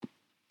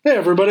Hey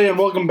everybody, and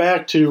welcome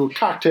back to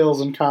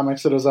Cocktails and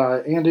Comics. It is I,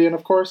 Andy, and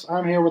of course,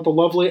 I'm here with the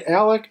lovely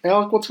Alec.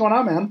 Alec, what's going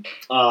on, man?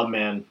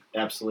 Man,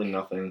 absolutely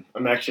nothing.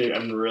 I'm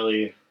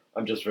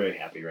just very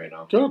happy right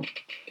now. Good. I'm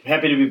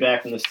happy to be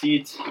back in the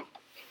seat.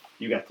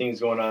 You got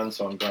things going on,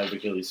 so I'm glad we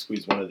could at least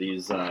squeeze one of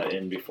these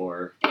in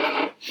before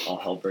all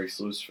hell breaks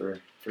loose for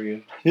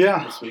you.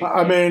 Yeah, this week.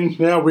 I mean,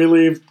 we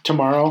leave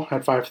tomorrow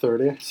at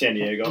 5:30. San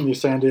Diego. In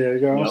San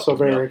Diego, Yep, so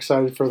very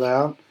excited for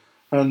that.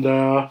 And,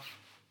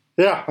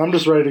 I'm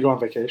just ready to go on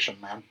vacation,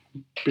 man.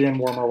 Be in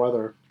warmer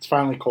weather. It's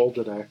finally cold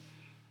today.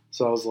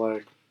 So I was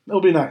like,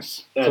 it'll be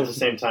nice. And So, at the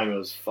same time, it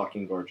was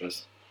fucking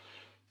gorgeous.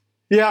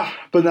 yeah,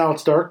 but now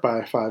it's dark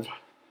by 5.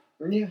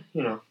 Yeah,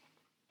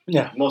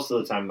 Yeah. Most of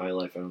the time in my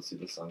life, I don't see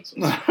the sun. So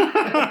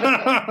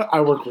I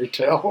work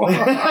retail.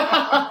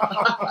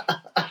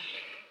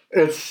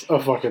 It's a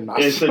fucking mess.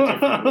 it's a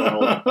different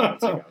world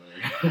altogether.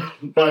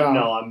 But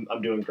no,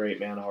 I'm doing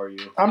great, man. How are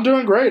you? I'm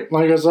doing great.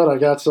 Like I said, I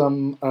got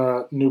some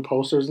new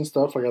posters and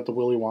stuff. I got the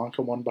Willy Wonka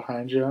one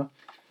behind you.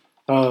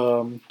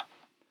 Oh my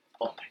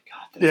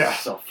god, that's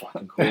so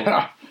fucking cool.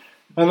 Yeah.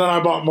 And then I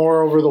bought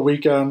more over the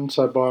weekend.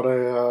 So I bought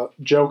a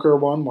Joker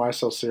one. Why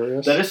so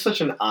serious? That is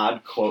such an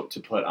odd quote to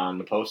put on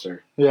the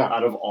poster. Yeah.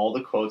 Out of all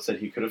the quotes that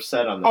he could have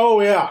said on there.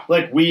 Oh, yeah.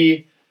 Like,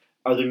 we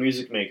are the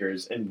music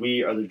makers, and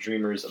we are the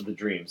dreamers of the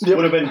dreams. Yep.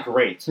 Would have been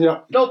great. Yeah.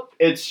 Nope,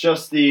 it's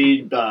just the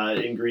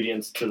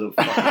ingredients to the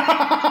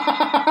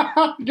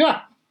fucking...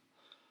 Yeah.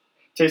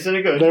 Tasted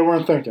it good. They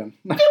weren't thinking.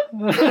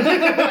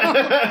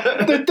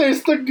 They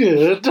tasted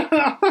good.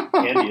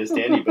 Candy is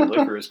dandy, but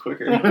liquor is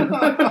quicker.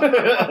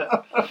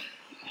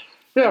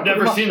 Yeah, I've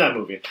never seen that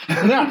movie.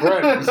 Yeah,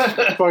 right.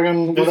 It's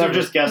fucking These whatever. are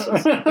just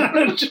guesses.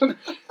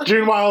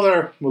 Gene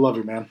Wilder, we love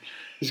you, man.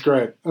 He's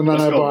great. And then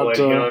Wisco I bought...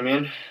 boy, you know what I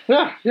mean?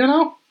 Yeah,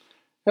 Yeah,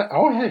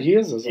 oh, yeah, he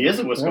is. He is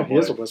a Wisco boy. He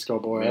is a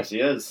Wisco boy. Yes, he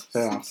is.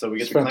 Yeah. So we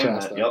get It's to claim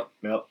fantastic. that.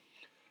 Yep.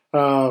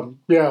 And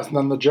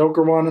then the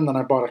Joker one, and then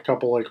I bought a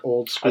couple, like,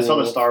 old school... I saw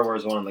the Star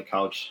Wars one on the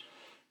couch.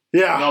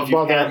 Yeah, I don't know if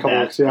bought you that a had couple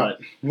that, weeks. Yeah,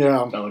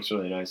 yeah. that looks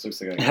really nice.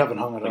 Looks like I haven't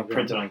hung it like up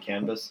printed yet. on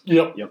canvas.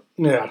 Yep. Yep.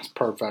 Yeah, it's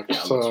perfect.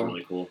 Yeah, it looks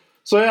really cool.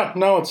 So yeah,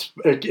 no,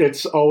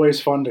 it's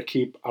always fun to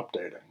keep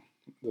updating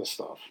this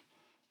stuff.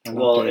 And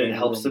Well, updating it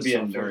helps to rooms be a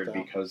and stuff nerd like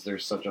that. because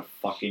there's such a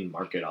fucking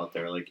market out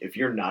there. Like, if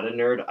you're not a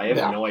nerd, I have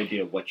Yeah. no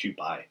idea what you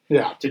buy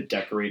Yeah, to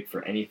decorate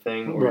for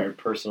anything or Right. your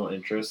personal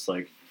interests.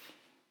 Like,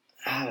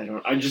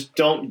 I just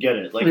don't get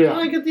it. Like, Yeah.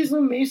 I get these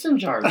little mason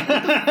jars. What the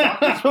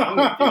fuck is wrong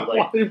with you? Why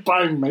Like, are you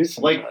buying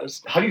mason like,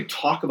 jars? how do you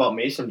talk about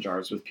mason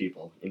jars with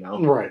people? You know,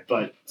 Right.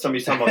 But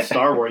somebody's talking about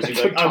Star Wars. You'd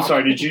be like, I'm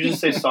sorry, did you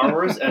just say Star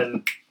Wars?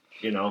 And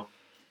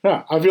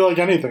Yeah, I feel like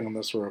anything in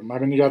this room. I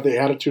mean, you got the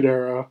Attitude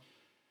Era,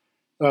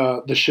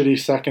 the shitty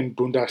second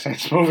Boondock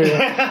Saints movie,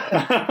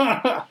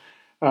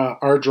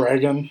 Our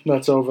Dragon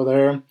that's over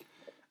there,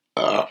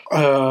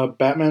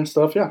 Batman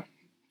stuff. Yeah,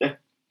 Yeah.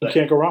 You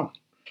can't go wrong.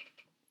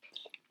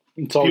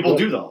 It's all people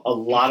good. do though. A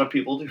lot of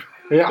people do.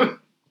 Yeah,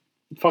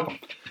 fuck them.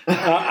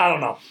 I don't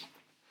know.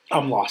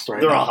 I'm lost right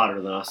They're now. all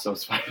hotter than us, so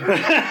it's fine.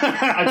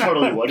 I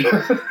totally would.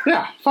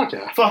 Yeah, fuck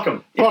yeah. Fuck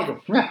them. Fuck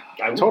them. Yeah,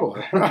 I would.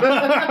 totally.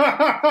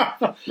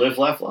 Live,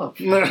 laugh, love.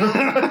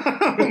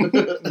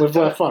 Live,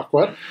 laugh, fuck.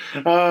 What?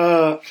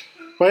 But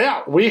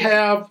yeah, we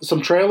have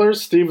some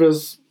trailers. Steve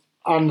is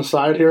on the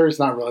side here. He's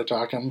not really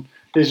talking.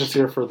 He's just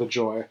here for the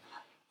joy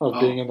of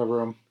being in the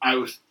room.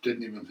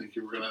 Didn't even think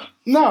you were gonna.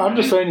 No, I'm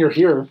just saying you're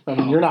here. I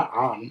mean, Oh. you're not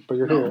on, but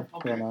you're No, here.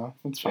 okay. You know,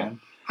 it's fine.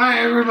 Hi,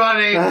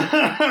 everybody.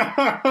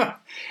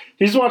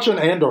 He's watching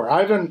Andor.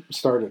 I haven't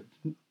started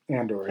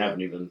Andor yet.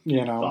 Haven't even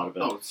You know, thought of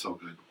it. Oh, it's so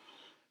good.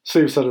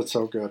 Steve said it's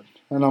so good.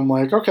 And I'm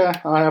like, okay,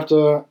 I have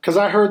to... Because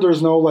I heard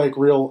there's no, like,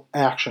 real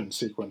action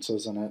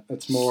sequences in it.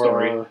 It's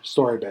more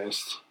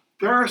story-based.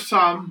 There are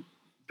some,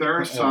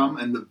 Yeah.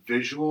 and the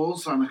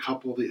visuals on a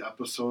couple of the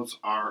episodes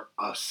are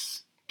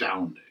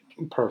astounding.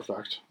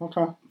 Perfect.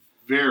 Okay.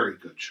 Very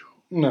good show.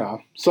 Yeah.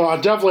 So I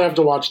definitely have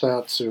to watch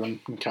that soon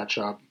and catch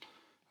up.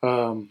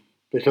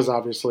 Because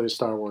obviously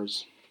Star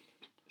Wars.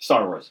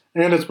 Star Wars,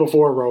 And it's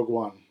before Rogue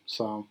One.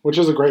 So, which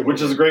is a great movie.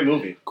 which is a great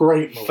movie.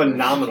 Great movie.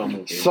 Phenomenal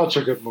movie. Such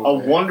a good movie. A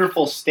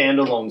wonderful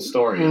standalone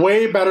story.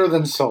 Way better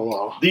than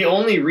Solo. The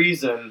only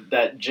reason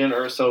that Jyn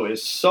Erso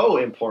is so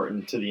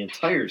important to the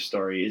entire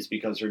story is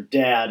because her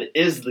dad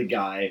is the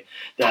guy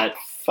that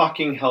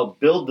fucking helped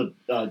build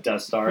the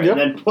Death Star Yep.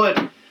 and then put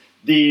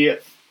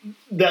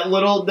that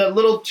little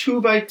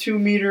 2x2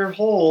 meter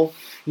hole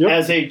Yep.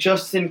 as a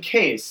just in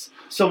case.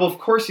 So of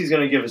course he's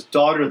going to give his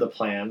daughter the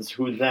plans,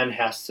 who then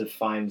has to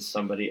find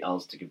somebody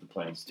else to give the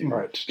plans to.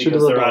 Right. To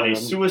Because the they're on a rebellion.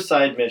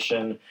 suicide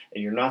mission,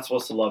 and you're not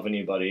supposed to love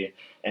anybody,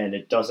 and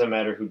it doesn't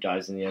matter who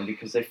dies in the end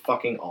because they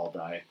fucking all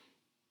die.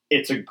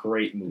 It's a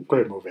great movie.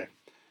 Great movie.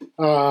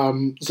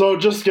 So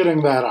just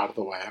getting that out of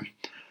the way.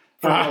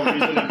 For no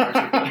reason in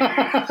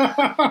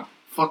particular.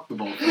 Fuck the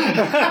ball.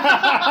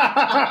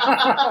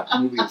 The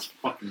movie is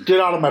fucking. Get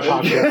out of my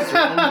podcast.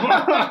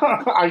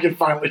 I can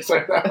finally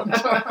say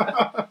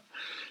that.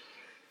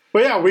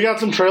 But yeah, we got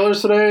some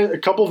trailers today. A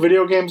couple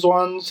video games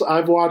ones.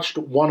 I've watched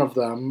one of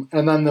them,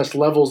 and then this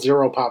Level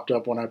Zero popped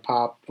up when I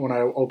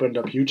opened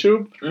up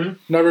YouTube. Mhm.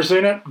 Never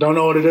seen it. Don't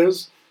know what it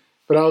is.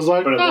 But I was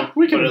like,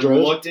 we can enjoy it.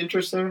 It Looked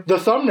interesting. The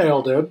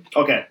thumbnail did.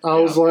 Okay. I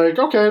was like,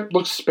 okay,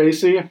 looks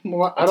spacey.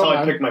 Well, That's how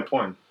I pick my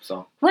porn.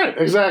 So Right,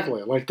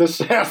 exactly. Like this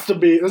has to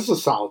be. This is a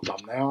solid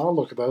thumbnail. I'll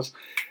look at this,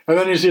 and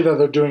then you see that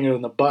they're doing it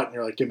in the butt, and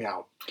you're like, get me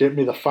out. Get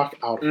me the fuck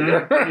out of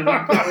here.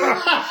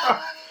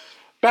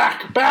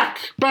 Back.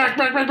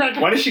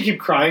 Why does she keep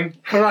crying?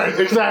 Right,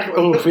 exactly.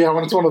 Oof, yeah,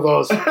 when it's one of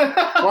those.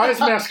 Why is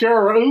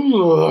mascara?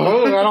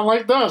 Ooh, I don't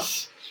like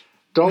this.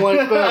 Don't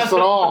like this at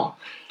all.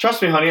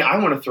 Trust me, honey, I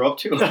want to throw up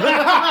too. Fuck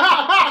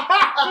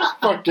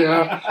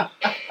yeah.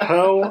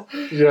 Hell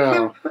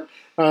yeah.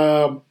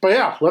 But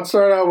yeah, let's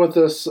start out with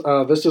this.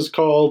 This is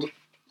called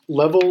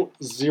Level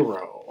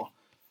Zero.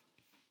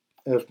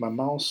 If my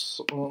mouse...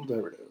 Oh,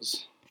 there it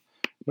is.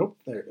 Nope,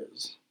 there it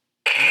is.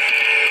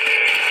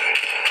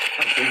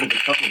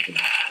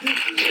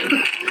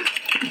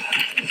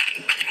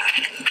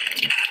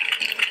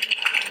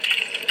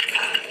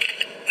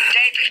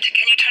 David,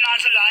 can you turn on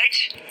the light?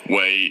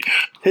 Wait.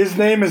 His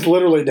name is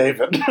literally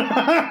David.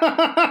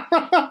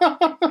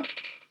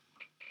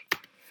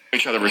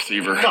 Each other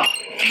receiver. Oh.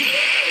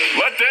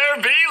 Let there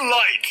be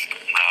light.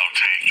 I'll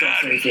take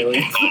that. Go for the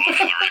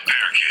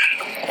repair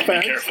kit.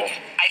 Be careful.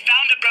 I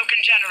found a broken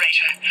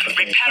generator.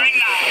 Repairing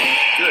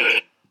now.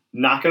 Good.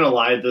 Not gonna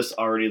lie, this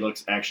already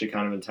looks actually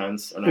kind of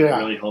intense, and Yeah. I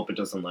really hope it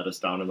doesn't let us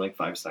down in like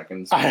 5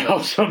 seconds. I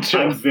hope so too.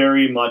 I'm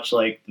very much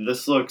like,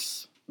 this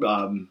looks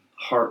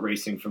heart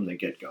racing from the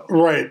get-go.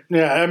 Right,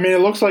 yeah. I mean,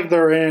 it looks like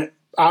they're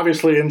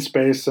obviously in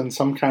space in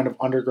some kind of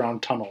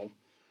underground tunnel.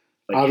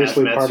 Like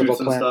Obviously hazmat part of a suits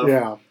and planet.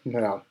 stuff.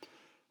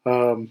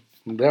 Yeah.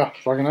 Yeah,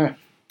 fucking A.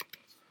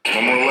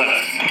 One more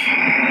left.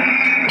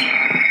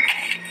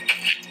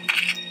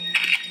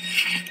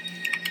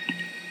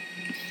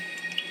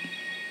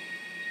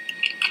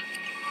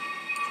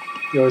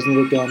 You always need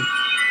it done.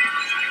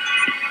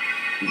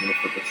 Even if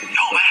it looks like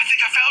No, man, I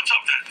think I found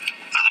something.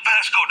 The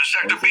passcode to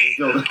Sector B.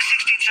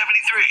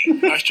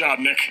 1673. Nice job,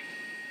 Nick.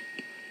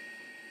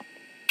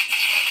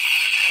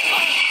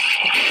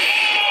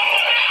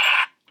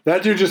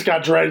 That dude just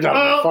got dragged out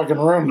of the fucking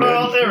room, dude.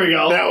 Well, there we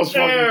go. That was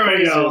fucking there we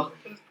crazy. go.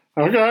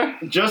 Okay.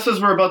 Just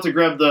as we're about to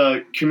grab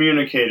the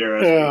communicator,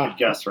 as Yeah. we could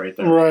guess right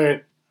there.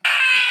 Right.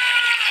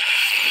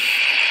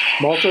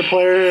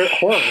 Multiplayer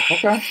horror.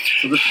 Okay.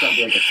 So this is gonna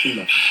be like a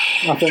team-up.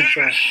 I think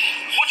so.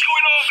 What's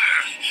going on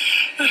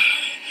there?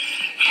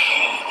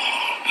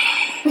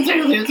 It's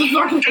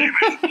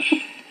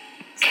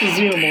It's the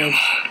Xenomorphs.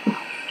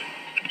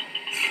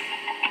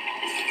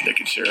 Nick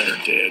and Sharon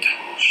are dead.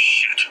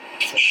 Shit.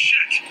 We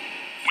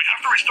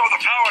have to restore the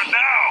power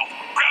now.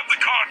 Grab the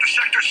car to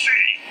Sector C.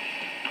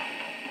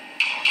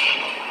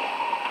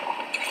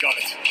 Got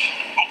it.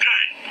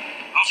 Okay.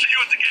 I'll see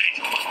you at the gate.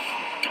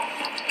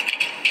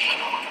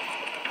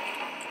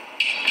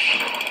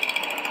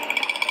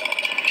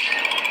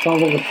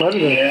 Sounds like a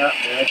predator. Yeah,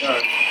 it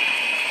does.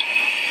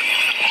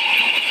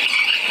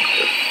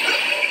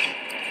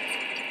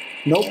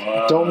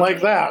 Nope. Don't like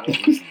that.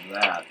 What was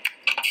that?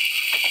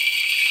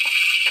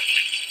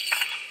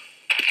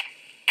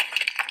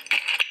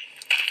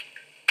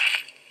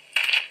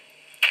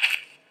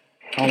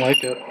 I don't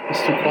like it. It's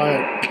too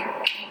quiet.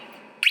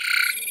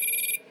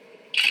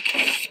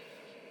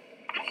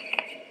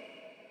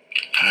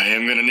 I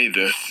am gonna need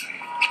this.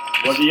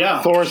 What?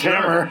 Yeah. Thor's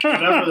hammer.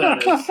 Whatever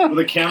that is, with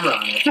a camera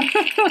on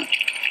it.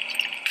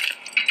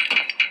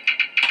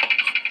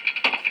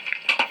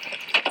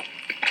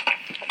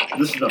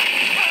 This is the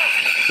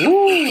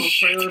Woo!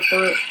 official trailer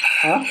for it.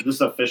 Huh? This is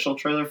the official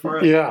trailer for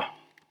it. Yeah.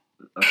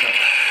 Okay.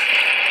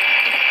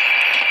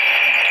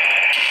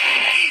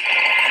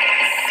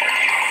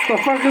 The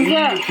fuck is You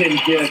that? can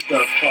get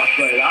the fuck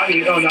right out.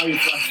 Oh, now you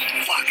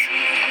flash. Fuck.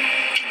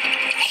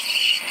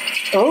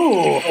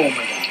 Oh, Oh my god.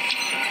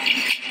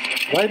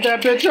 light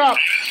that bitch up. Try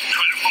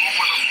to move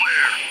with a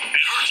flare.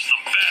 It hurts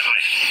them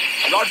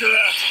badly. Roger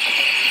that.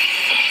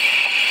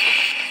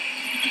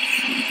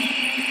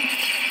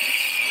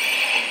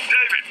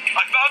 David,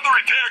 I found the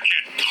repair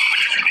kit, but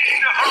you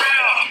need to hurry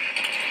up.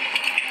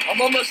 I'm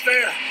almost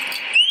there.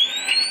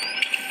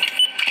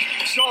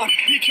 Sean,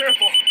 be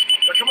careful.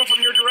 They're coming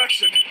from your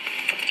direction.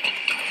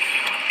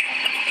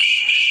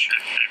 Shit, I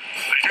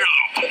hear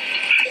them.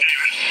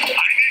 David, I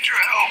need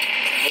your help.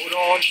 Hold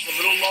on just a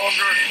little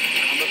longer.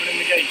 I'm opening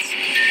the gates.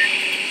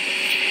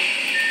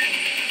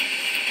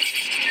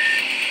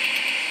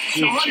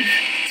 Sean?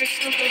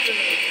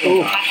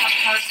 Oh, I have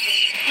heard the...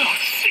 Oh,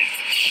 shit.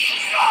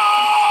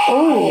 Oh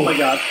oh, my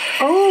god.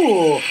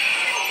 oh.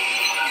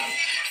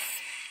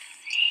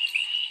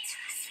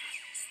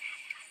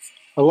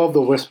 I love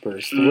the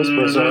whispers. The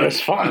whispers are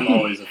always fun. I'm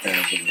always a fan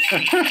of this.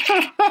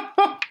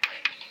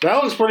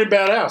 That looks pretty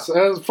badass.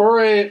 As for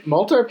a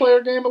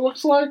multiplayer game, it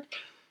looks like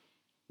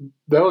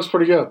that looks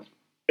pretty good.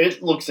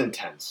 It looks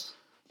intense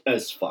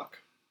as fuck.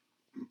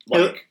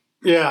 Like,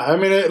 Yeah, I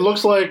mean, it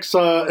looks like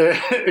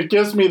it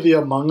gives me the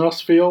Among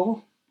Us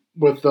feel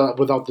with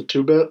without the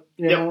 2-bit.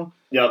 You Yep. know,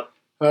 yep.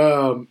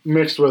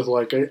 mixed with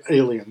like a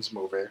Aliens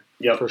movie.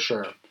 Yep. For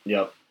sure.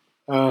 Yep.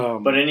 But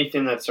But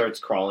anything that starts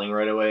crawling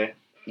right away,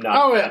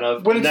 not fan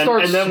of. when it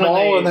starts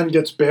small and then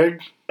gets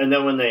big, and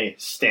then when they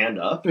stand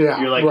up, Yeah,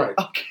 you're like, right.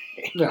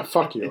 okay, yeah,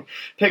 fuck you.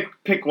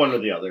 pick one or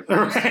the other.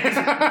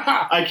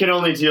 I can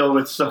only deal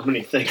with so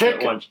many things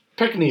at once.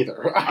 Pick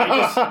neither.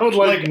 I would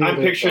like I'm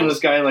neither picturing of this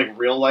guy in like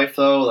real life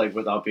though, like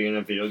without being in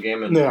a video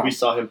game, and Yeah. we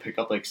saw him pick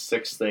up like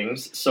 6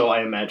 things. So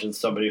I imagine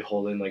somebody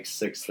holding like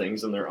 6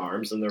 things in their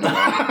arms and they're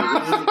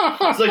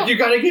it's like, you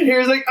gotta get here.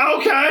 He's like,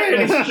 okay,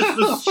 and it's just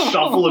this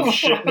shuffle of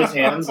shit in his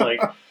hands.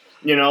 Like,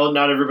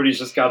 not everybody's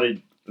just got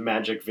a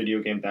magic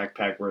video game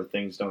backpack where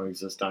things don't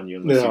exist on you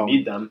unless you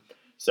need them.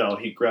 So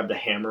he grabbed a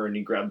hammer and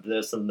he grabbed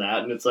this and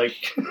that, and it's like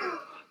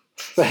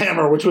The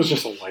hammer, which was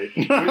just a light.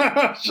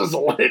 It's just a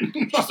light.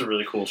 just a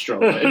really cool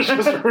strobe light. It's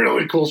just a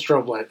really cool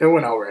strobe light. It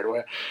went out right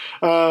away.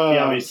 He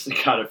obviously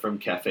got it from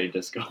Cafe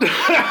Disco.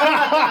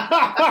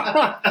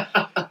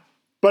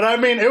 But I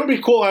mean, it would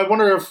be cool. I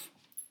wonder if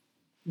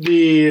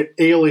the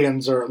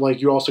aliens are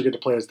like, you also get to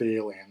play as the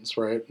aliens,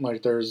 right?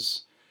 Like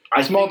there's I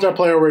it's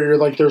multiplayer where you're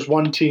like, there's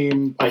one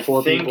team I of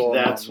 4 think people.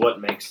 that's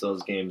what makes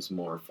those games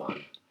more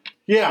fun.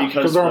 Yeah,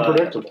 because they're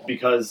unpredictable.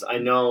 Because I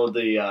know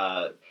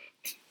the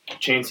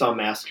Chainsaw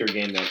Massacre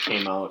game that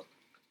came out,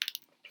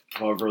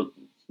 however, a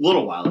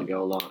little while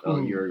ago,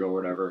 a year ago, or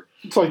whatever.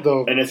 It's like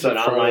and it's an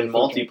online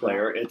Friday,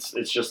 multiplayer. It's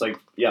just like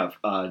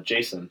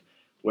Jason,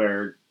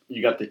 where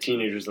you got the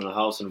teenagers in the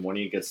house and one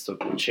of you gets to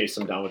chase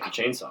them down with the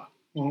chainsaw.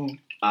 Mhm.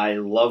 I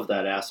love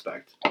that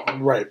aspect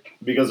Right.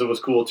 because it was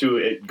cool too.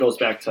 It goes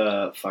back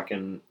to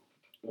fucking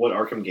what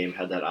Arkham game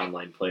had that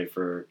online play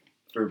for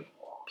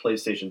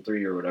PlayStation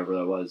 3 or whatever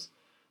that was.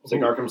 It's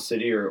like Ooh. Arkham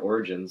City or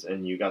Origins,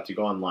 and you got to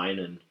go online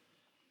and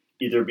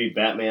either be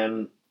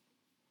Batman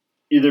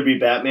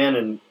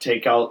and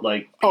take out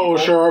like Oh, people.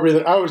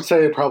 sure. I would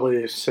say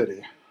probably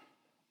City.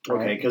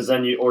 Okay, because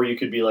then you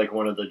could be like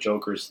one of the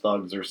Joker's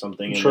thugs or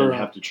something, and Sure. then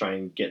have to try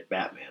and get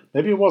Batman.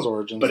 Maybe it was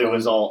Origins. But it then.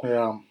 was all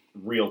Yeah.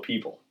 real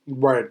people.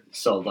 Right.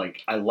 So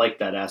like I like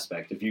that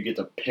aspect. If you get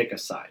to pick a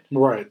side,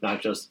 Right.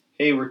 not just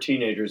hey we're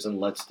teenagers and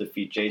let's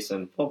defeat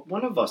Jason. Well,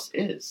 one of us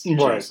is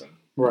Right. Jason.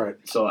 Right.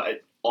 So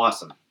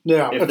awesome.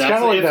 Yeah. If It's that's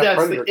kind of like if that that's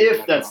Predator the, game.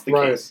 if that's the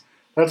right. case.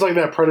 That's like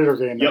that Predator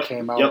game Yep, that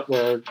came out yep.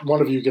 where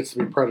one of you gets to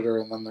be Predator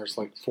and then there's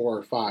like 4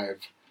 or 5,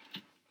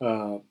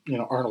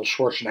 Arnold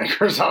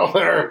Schwarzeneggers out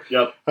there.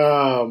 Yep.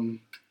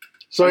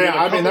 So yeah,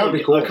 I mean, that would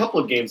be cool. A couple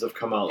of games have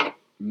come out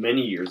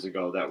many years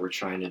ago that were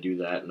trying to do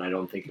that, and I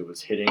don't think it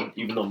was hitting.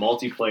 Even though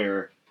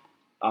multiplayer,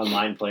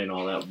 online play, and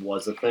all that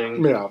was a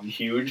thing, Yeah.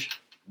 huge,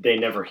 they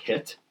never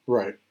hit.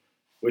 Right.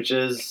 Which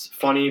is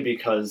funny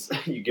because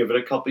you give it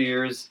a couple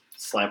years,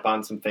 slap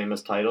on some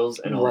famous titles,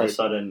 and all of Right. a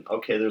sudden,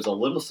 okay, there's a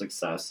little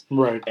success.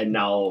 Right. And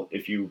now,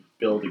 if you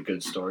build a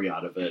good story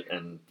out of it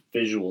and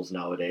visuals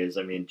nowadays,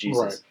 I mean,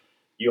 Jesus, Right.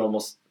 you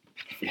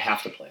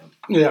have to play them.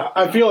 Yeah,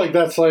 I feel like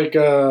that's like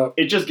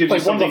It just gives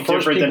Like you one of the something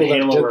first different than people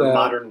that Halo did or that.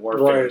 Modern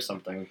Warfare or Right.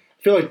 something.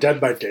 I feel like Dead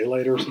by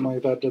Daylight or something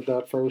like that did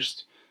that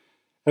first.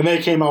 And they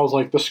came out with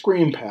like the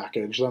Scream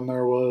package. Then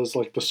there was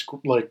like the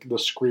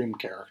Scream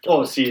character.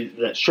 Oh, see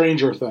that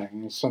Stranger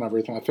Things and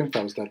everything. I think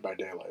that was Dead by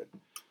Daylight.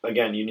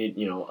 again. You need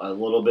a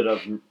little bit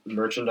of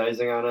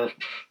merchandising on it, a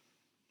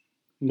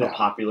Yeah,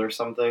 popular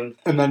something,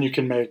 and then you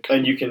can make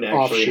and you can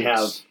actually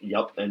Offshoots.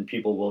 and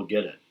people will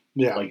get it.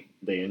 yeah, Like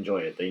they enjoy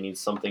it. They need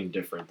something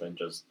different than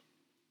just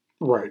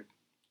right.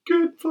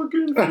 good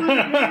fucking food.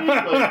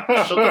 Like,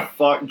 shut the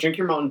fuck. Drink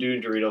your Mountain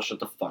Dew, Dorito. Shut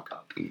the fuck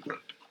up.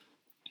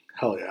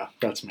 Hell yeah,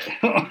 that's me.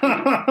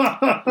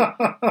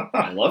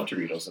 I love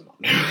Doritos and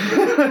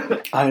Mountain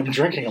Dew. I'm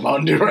drinking a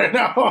Mountain Dew right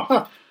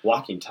now.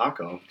 Walking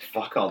taco.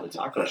 Fuck all the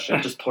taco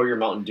shit. Just pour your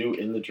Mountain Dew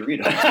in the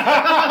Doritos.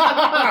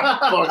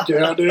 Fuck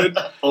yeah, dude.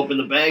 Open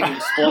the bag, it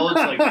explodes.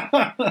 Like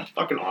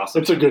fucking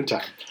awesome. It's a good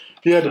time.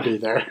 You had to be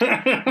there.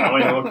 Now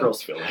I know what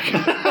girls feel like.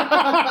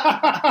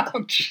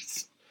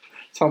 Jeez.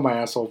 That's how my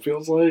asshole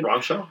feels like.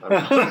 Wrong show? I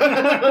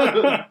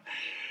don't know.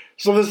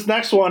 So this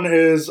next one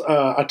is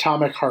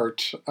Atomic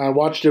Heart. I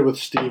watched it with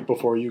Steve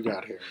before you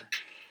got here.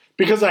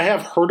 Because I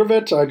have heard of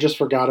it, I just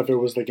forgot if it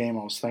was the game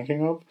I was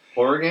thinking of.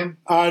 Horror game?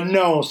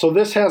 No, so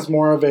this has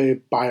more of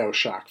a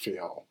Bioshock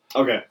feel.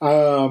 Okay.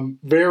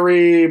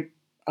 Very,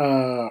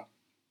 I'm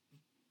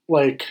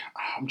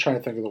trying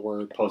to think of the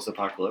word.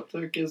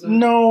 Post-apocalyptic, is it?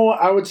 No,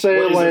 I would say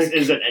Well,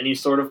 is it any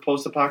sort of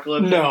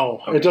post-apocalyptic?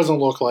 No, Okay. it doesn't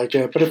look like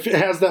it, but it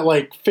has that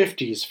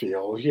 50s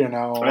feel,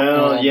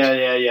 Well, and,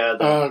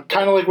 yeah.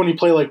 kind of like when you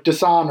play like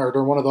Dishonored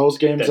or one of those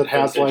games that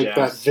has vintage that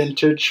ass.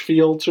 vintage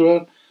feel to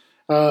it.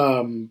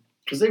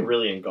 Because they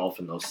really engulf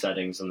in those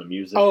settings and the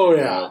music. Oh, and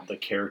yeah. the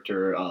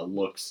character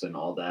looks and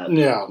all that.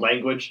 Yeah.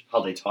 Language,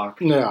 how they talk.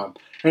 Yeah,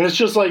 and it's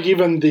just like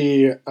even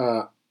the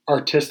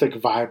artistic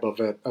vibe of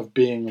it, of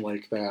being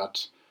like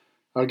that.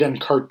 Again,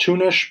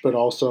 cartoonish, but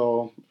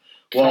also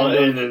Well, kind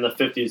of- and in the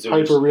 50s,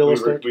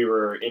 hyper-realistic. we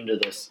were into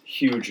this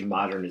huge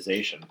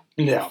modernization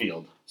yeah,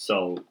 field.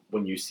 So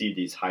when you see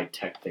these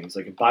high-tech things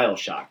like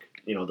Bioshock,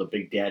 the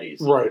big daddies,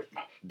 right,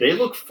 they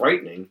look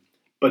frightening,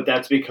 But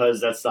that's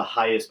because that's the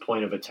highest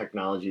point of a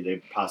technology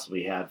they've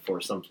possibly had for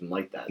something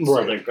like that. So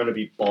Right. they're going to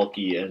be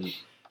bulky and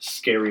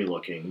scary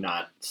looking,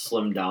 not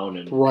slimmed down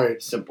and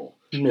Right. simple.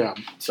 Yeah.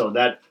 So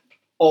that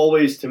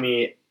always, to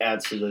me,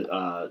 adds to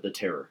the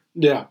terror.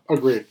 Yeah,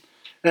 agreed.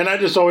 And I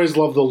just always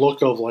love the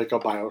look of like a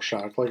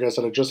BioShock. Like I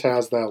said, it just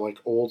has that like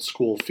old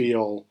school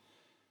feel.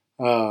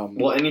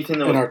 Well, anything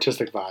that an was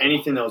artistic vibe.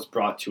 anything that was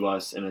brought to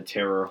us in a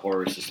terror,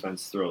 horror,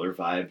 suspense, thriller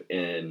vibe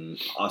in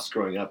us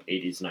growing up,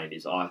 80s,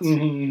 90s, aughts,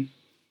 Mhm.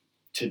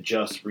 to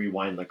just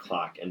rewind the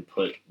clock and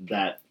put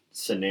that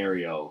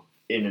scenario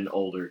in an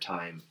older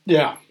time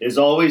Yeah, is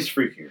always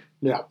freakier.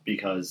 Yeah.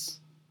 Because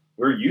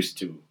we're used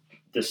to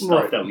this stuff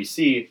Right. that we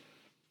see,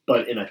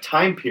 but in a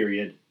time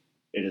period,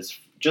 it is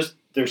just,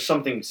 there's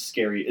something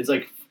scary. It's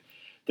like,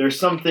 there's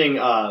something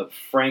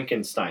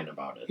Frankenstein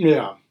about it.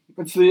 yeah.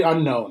 It's the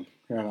unknown,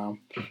 you know.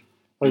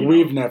 Like You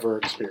we've know. never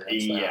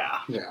experienced that. Yeah.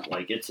 Yeah.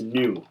 Like, it's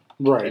new.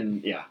 Right.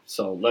 And yeah,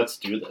 so let's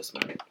do this,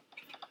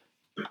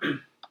 man.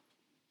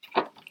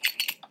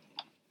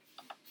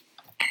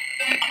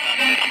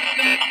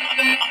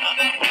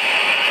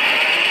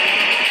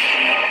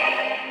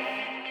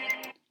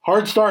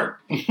 Hard start.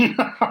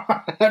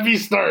 Heavy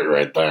start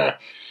right there.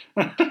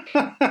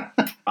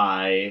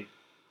 I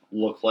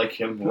look like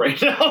him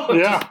right now.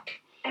 Yeah.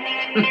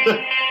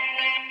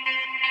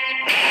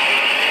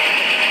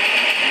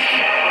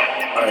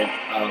 All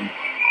right.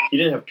 He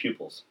didn't have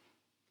pupils.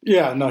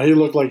 Yeah, no, he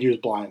looked like he was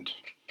blind.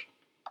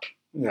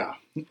 Yeah.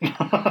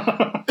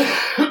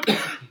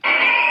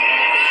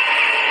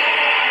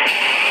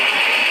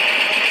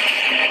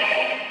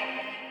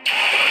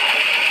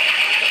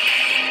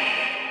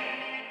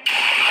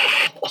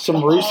 Some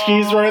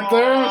Ruskies right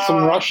there,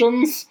 some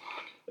Russians.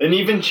 And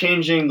even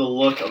changing the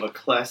look of a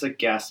classic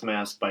gas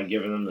mask by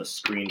giving them the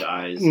screened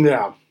eyes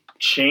Yeah,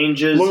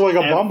 changes looked like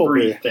a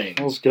bumblebee. everything.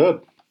 That was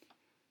good.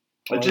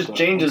 I It like just that.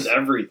 changes That's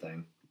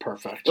everything.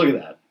 perfect. Look at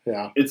that.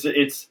 Yeah,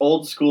 It's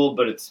old school,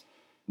 but it's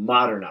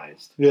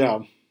modernized. yeah.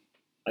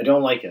 I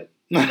don't like it.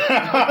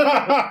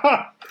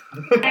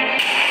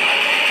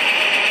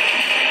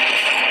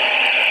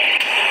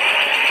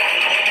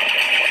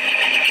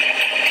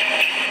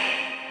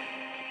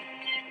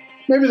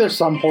 Maybe there's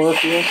some horror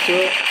feels to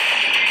it.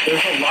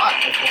 There's a lot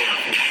of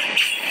horror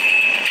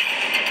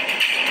films.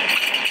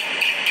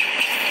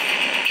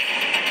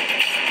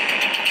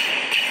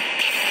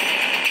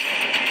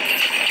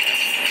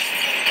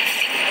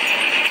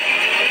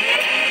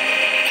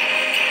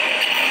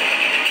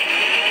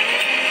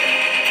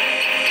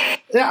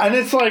 Yeah, and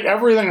it's like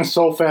everything is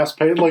so fast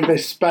paced. Like they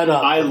sped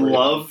up.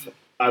 everything.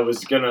 I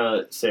was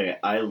gonna say,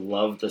 I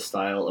love the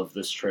style of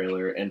this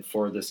trailer and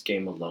for this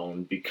game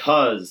alone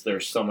because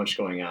there's so much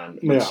going on,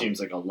 which Yeah. seems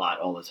like a lot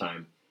all the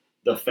time.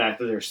 The fact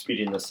that they're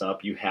speeding this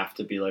up, you have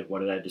to be like, what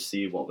did I just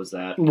see? What was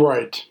that?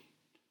 Right,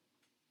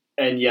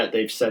 And yet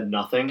they've said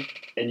nothing,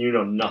 and you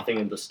know nothing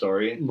in the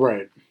story.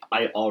 right.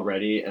 I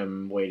already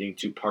am waiting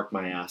to park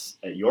my ass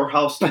at your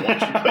house to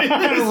watch you play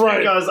this Right.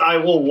 because I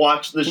will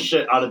watch the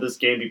shit out of this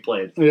game be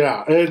played.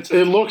 Yeah, it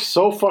looks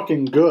so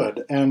fucking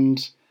good.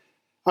 And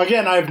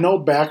again, I have no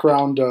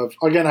background of.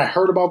 Again, I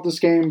heard about this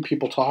game,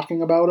 people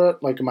talking about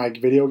it, like my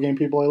video game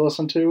people I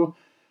listen to,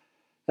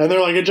 and they're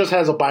like, it just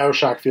has a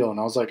BioShock feel. And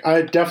I was like,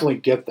 I definitely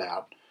get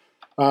that.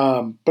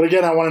 But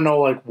again, I want to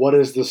know like, what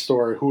is this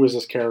story? Who is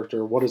this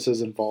character? What is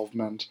his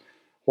involvement?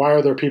 Why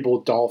are there people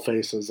with doll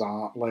faces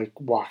on, like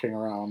walking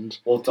around?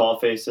 Well, doll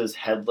faces,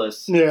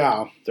 headless.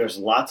 Yeah, There's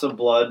lots of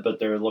blood, but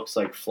there looks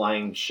like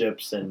flying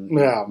ships and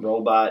Yeah.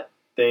 robot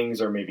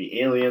things, or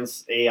maybe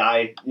aliens,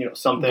 AI,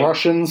 something.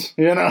 Russians,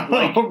 you know,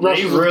 Like,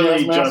 Russians with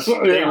gas masks.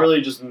 they Yeah.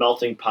 really just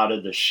melting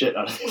potted the shit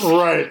out of this.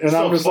 Right, and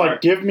so I'm just far.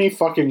 like, give me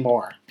fucking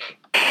more.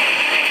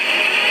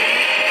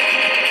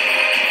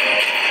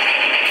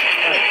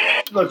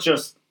 Let's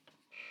just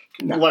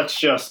No. let's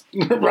just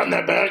Run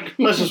that back.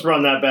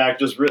 run that back.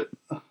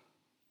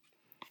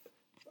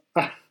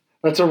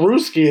 That's a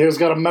Ruski who's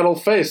got a metal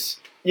face.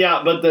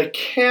 Yeah, but the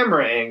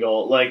camera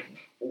angle, like,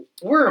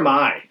 where am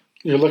I?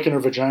 You're licking her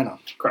vagina.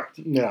 Correct.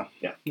 Yeah.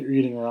 Yeah. You're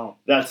eating her out.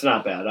 That's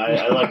not bad.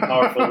 I like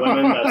powerful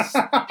women.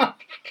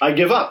 I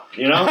give up.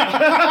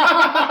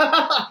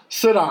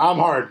 Sit on. I'm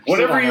hard. Sit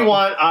Whatever on you it.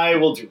 want, I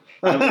will do.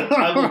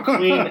 I will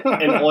clean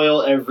and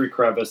oil every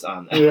crevice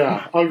on that.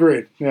 Yeah,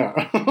 agreed.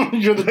 Yeah.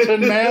 You're the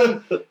Tin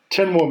Man,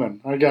 Tin Woman.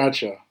 I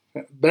gotcha.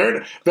 There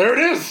it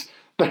is.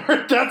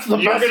 That's the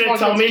You're best gonna tell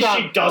fucking me shot.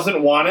 she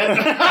doesn't want it?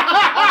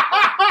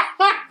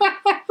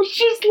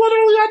 She's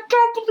literally on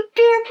top of the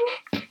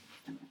camera.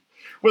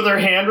 With her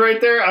hand right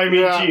there? I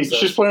mean, Yeah, Jesus.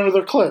 she's playing with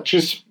her clit.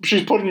 She's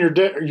putting your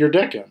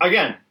dick in.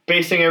 Again,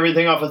 basing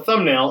everything off a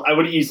thumbnail, I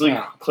would easily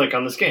Yeah. click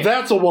on this game.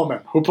 That's a woman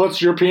who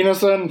puts your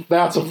penis in.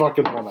 That's a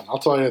fucking woman. I'll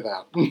tell you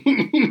that. And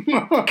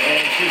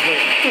she's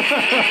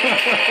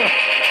like,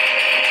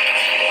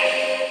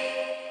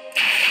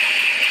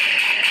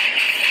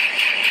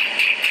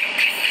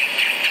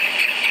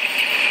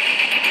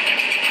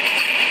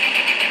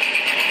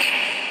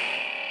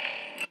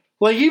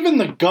 Like, even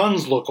the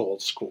guns look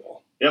old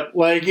school. Yep.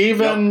 Like,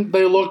 even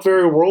they look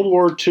very World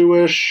War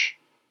II-ish.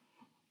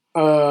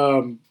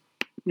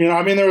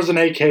 I mean, there was an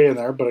AK in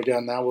there, but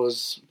again, that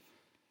was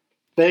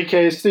the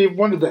AK. Steve,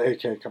 when did the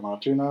AK come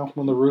out? Do you know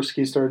when the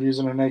Ruski started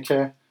using an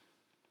AK?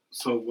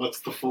 So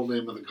what's the full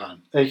name of the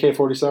gun?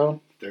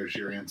 AK-47. There's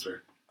your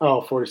answer.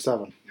 Oh,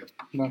 47. Yep.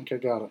 Okay,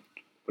 got it.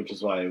 Which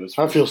is why it was.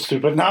 I feel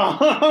stupid now.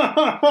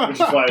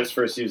 Which is why it was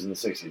first used in the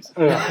 60s.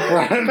 Yeah,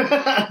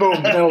 right.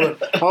 Boom, nailed it.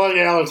 I like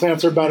Alex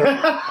answer better.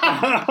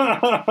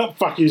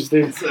 Fuck you,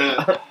 Steve. It's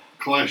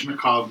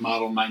Kalashnikov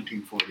model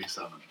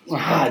 1947.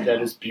 God,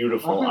 that is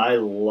beautiful. I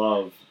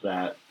love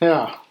that.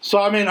 Yeah.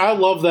 So, I mean, I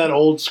love that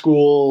old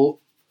school.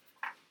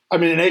 I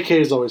mean, an AK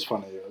is always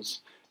fun to use.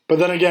 But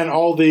then again,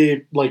 all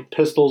the, like,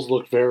 pistols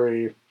look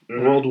very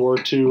World War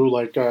II,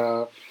 like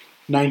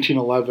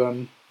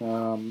 1911,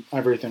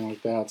 everything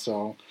like that.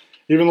 So,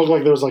 even looked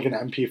like there was, like, an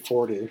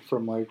MP40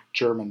 from, like,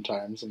 German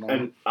times.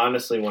 And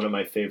honestly, one of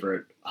my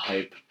favorite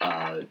hype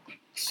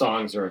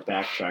songs or a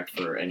backtrack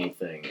for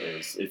anything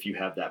is if you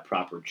have that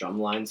proper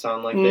drumline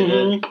sound like they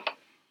did.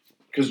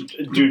 Because,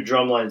 dude,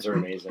 drumlines are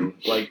amazing.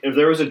 Like, if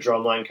there was a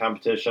drumline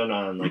competition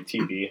on, like,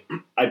 TV,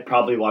 I'd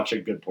probably watch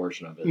a good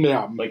portion of it.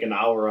 Yeah. Like, an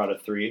hour out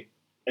of 3.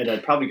 And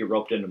I'd probably get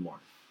roped into more.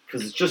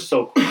 Because it's just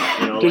so cool,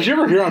 you know? Did you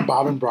ever hear on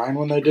Bob and Brian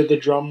when they did the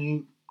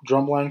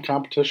drumline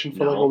competition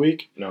for, like, a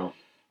week? No.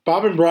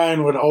 Bob and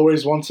Brian would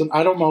always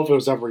I don't know if it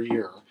was every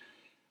year,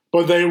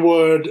 but they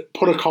would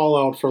put a call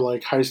out for,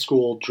 like, high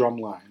school drum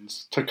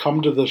lines to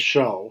come to the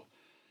show.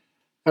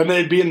 And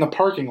they'd be in the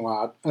parking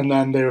lot, and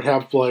then they would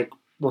have, like,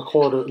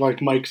 recorder, like,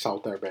 mics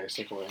out there,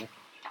 basically.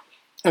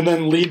 And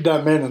then lead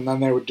them in, and then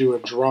they would do a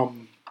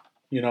drum,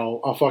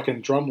 a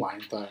fucking drum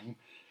line thing.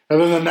 And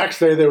then the next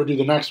day they would do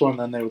the next one, and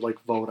then they would,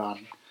 like, vote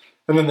on.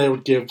 And then they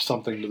would give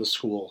something to the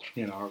school,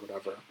 or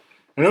whatever.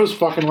 And it was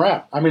fucking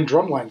rad. I mean,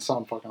 drum lines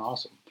sound fucking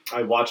awesome.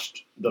 I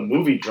watched the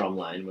movie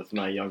Drumline with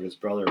my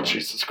youngest brother.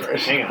 Jesus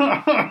Christ. Hang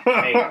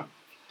on.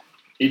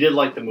 He did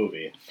like the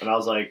movie. And I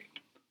was like,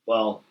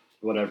 well,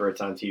 whatever, it's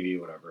on TV,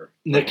 whatever.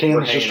 Nick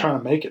Cannon's just trying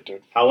to make it,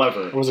 dude.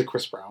 However... Or was it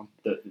Chris Brown?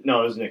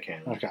 No, it was Nick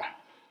Cannon. Okay.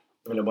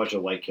 And a bunch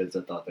of white kids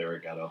that thought they were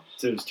ghetto.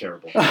 It was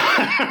terrible.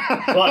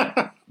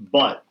 but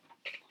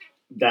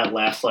that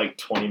last, like,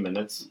 20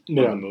 minutes of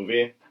the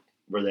movie,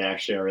 where they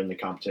actually are in the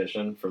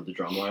competition for the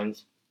drum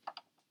lines,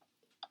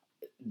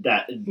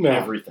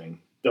 everything.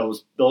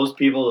 Those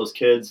people, those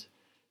kids,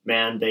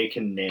 man, they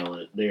can nail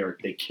it.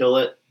 They kill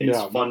it.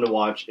 It's fun to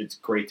watch. It's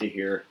great to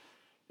hear.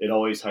 It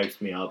always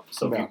hypes me up.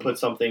 So if you put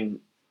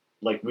something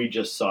like we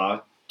just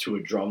saw to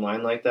a drum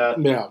line like that,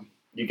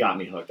 you got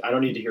me hooked. I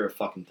don't need to hear a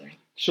fucking thing.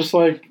 It's just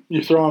like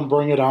you throw on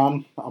Bring It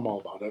On. I'm all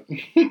about it.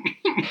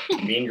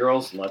 Mean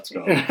Girls, let's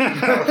go.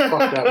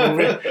 Fuck that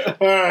movie.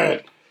 All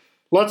right.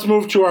 Let's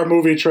move to our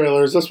movie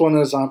trailers. This one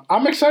is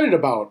I'm excited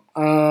about.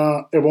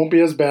 It won't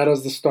be as bad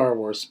as the Star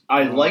Wars.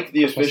 I like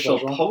the Christmas official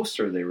special.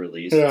 poster they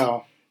released.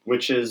 Yeah.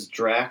 Which is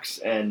Drax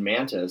and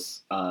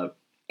Mantis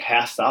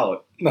passed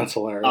out. That's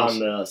hilarious. On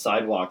the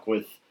sidewalk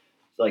with,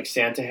 like,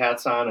 Santa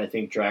hats on. I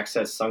think Drax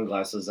has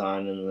sunglasses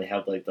on, and they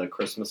have, like, the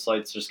Christmas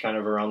lights just kind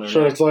of around their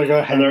Sure, neck. it's like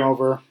a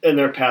hangover. And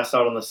they're passed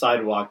out on the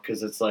sidewalk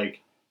because it's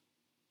like,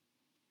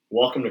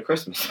 welcome to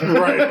Christmas.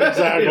 Right,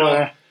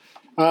 exactly.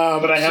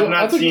 But I have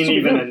not seen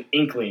even good. an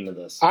inkling of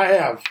this. I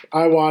have.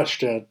 I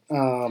watched it.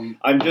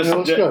 I'm just, it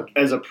looks good.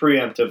 as a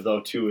preemptive,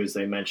 though, too, as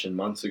they mentioned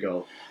months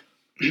ago,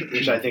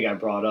 which I think I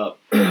brought up,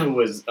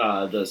 was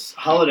this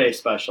holiday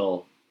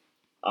special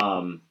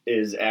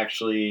is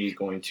actually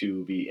going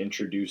to be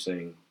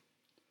introducing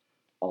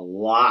a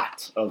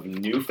lot of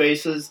new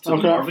faces to the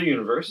Marvel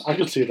Universe. I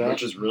could see that.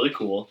 Which is really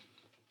cool.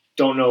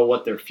 Don't know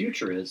what their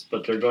future is,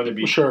 but they're going to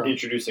be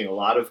introducing a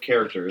lot of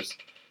characters.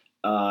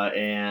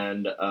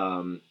 And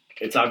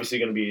it's obviously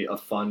going to be a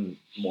fun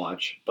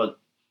watch. But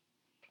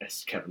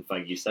as Kevin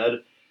Feige said,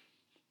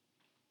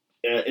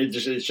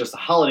 it's just a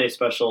holiday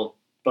special,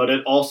 but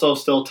it also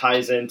still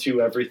ties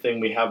into everything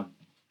we have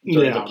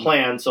during the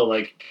plan. So,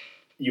 like,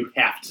 you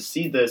have to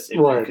see this if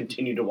you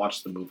continue to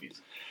watch the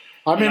movies.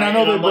 I mean, I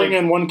know they bring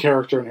in one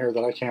character in here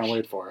that I can't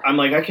wait for. I'm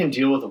like, I can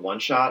deal with a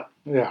one-shot.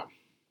 Yeah.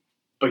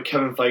 But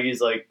Kevin Feige's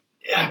like,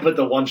 yeah, but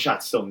the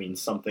one-shot still means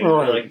something.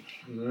 Right.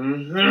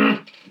 You're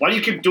like, why do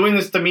you keep doing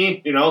this to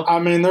me, you know? I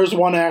mean, there's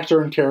one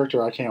actor and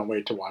character I can't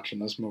wait to watch in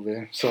this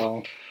movie.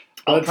 So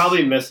I'll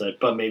probably miss it,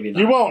 but maybe not.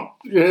 You won't.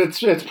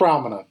 It's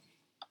prominent.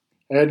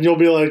 And you'll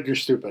be like, you're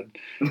stupid.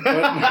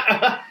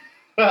 I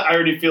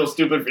already feel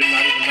stupid for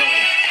not even knowing.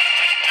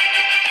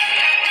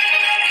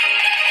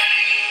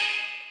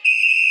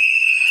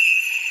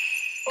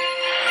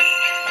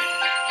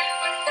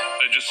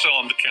 Saw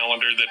on the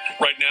calendar that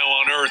right now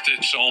on Earth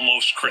it's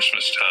almost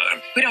Christmas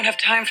time. We don't have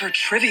time for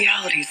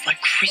trivialities like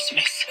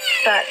Christmas.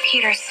 But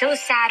Peter's so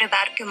sad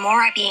about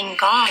Gamora being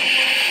gone.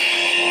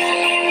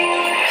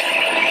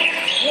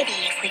 Maybe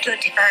if we go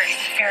to Earth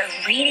for a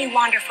really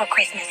wonderful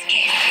Christmas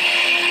gift,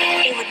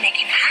 it would make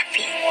him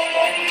happy.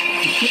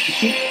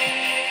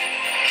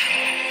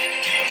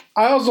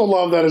 I also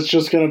love that it's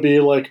just going to be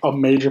like a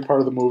major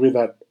part of the movie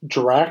that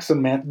Drax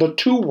and the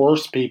two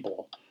worst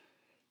people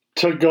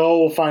to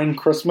go find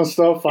Christmas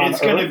stuff on It's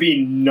going to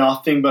be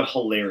nothing but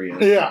hilarious.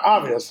 Yeah,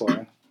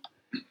 obviously.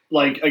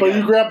 Like, But you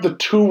again, grab the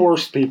two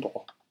worst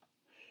people.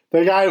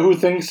 The guy who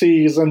thinks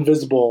he's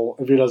invisible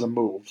if he doesn't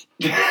move.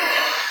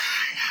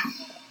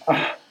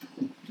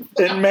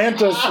 And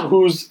Mantis,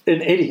 who's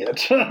an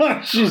idiot.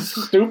 She's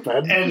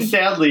stupid. and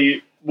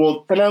sadly,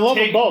 will And I love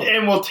them both.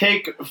 And will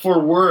take for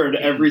word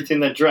everything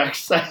that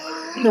Drax says.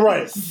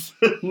 Right.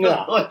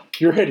 Yeah. Like,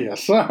 You're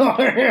hideous.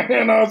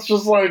 It's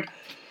just like,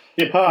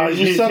 you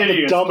he's said the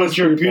hideous, dumbest but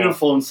you're people.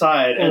 beautiful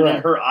inside. And Right.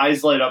 then her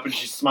eyes light up and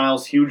she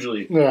smiles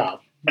hugely. yeah.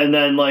 And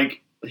then,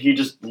 like, he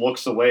just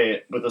looks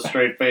away with a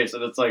straight face.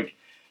 And it's like,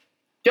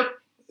 yep,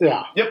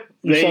 Yeah. yep.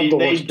 You They said the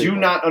worst do people.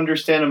 not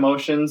understand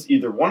emotions,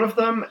 either one of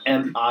them.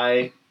 And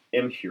I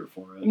am here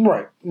for it.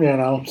 Right.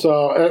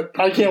 So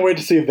I can't wait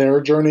to see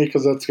their journey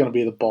because that's going to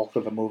be the bulk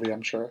of the movie,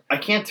 I'm sure. I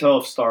can't tell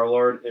if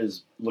Star-Lord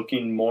is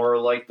looking more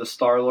like the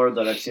Star-Lord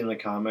that I've seen in the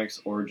comics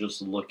or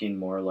just looking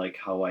more like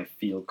how I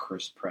feel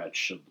Chris Pratt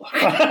should look.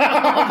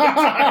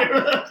 I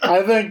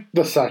think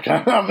the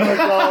second. I'm going to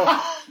go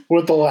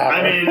with the latter.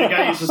 I mean, the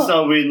guy used to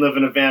sell weed and live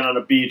in a van on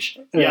a beach.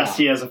 Yes,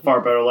 he has a far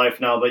better life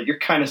now, but you're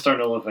kind of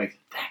starting to look like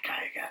that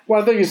guy again.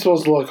 Well, I think he's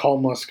supposed to look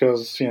homeless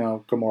because,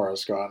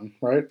 Gamora's gone,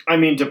 right? I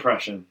mean,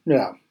 depression.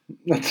 Yeah.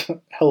 That's a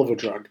hell of a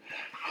drug.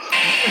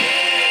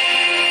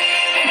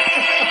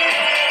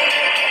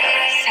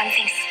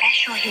 Something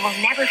special you will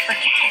never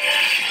forget.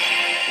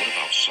 What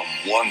about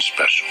someone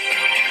special?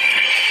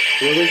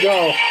 Here we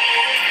go.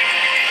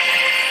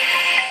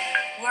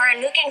 We're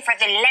looking for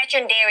the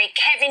legendary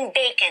Kevin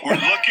Bacon. We're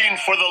looking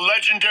for the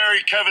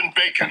legendary Kevin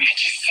Bacon. You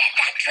said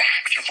that,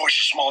 Drax. Your voice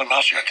is small and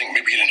mousy. I think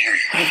maybe he didn't hear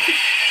you.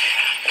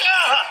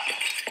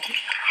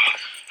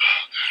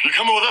 You're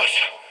coming with us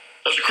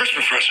as a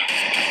Christmas present.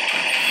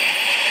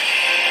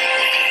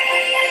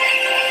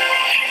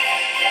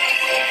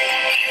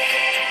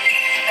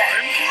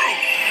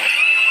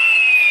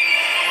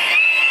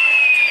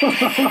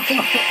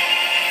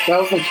 That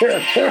was the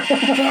character.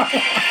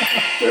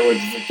 It was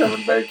just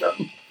Kevin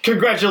Bacon.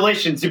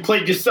 Congratulations, you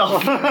played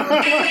yourself.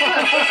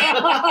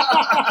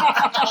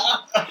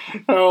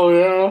 Oh,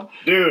 yeah.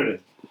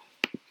 Dude,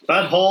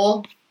 that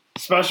whole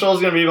special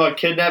is going to be about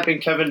kidnapping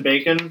Kevin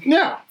Bacon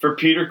Yeah. for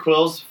Peter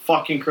Quill's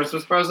fucking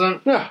Christmas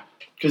present. Yeah.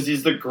 Because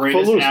he's the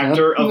greatest Footloose, man.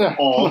 actor of Yeah.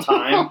 all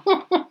time.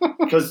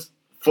 Because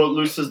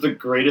Footloose is the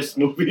greatest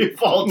movie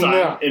of all time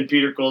Yeah. in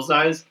Peter Quill's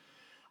eyes.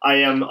 I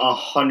am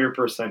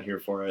 100% here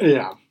for it.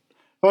 Yeah.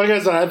 Like I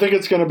said, I think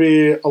it's going to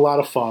be a lot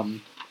of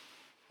fun.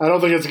 I don't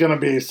think it's going to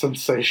be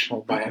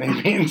sensational by any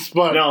means,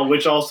 but No,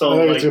 which also I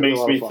think like it's gonna be a makes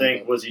lot me of fun,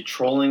 think, but- was he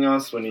trolling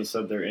us when he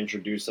said they're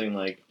introducing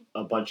like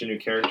a bunch of new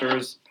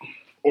characters?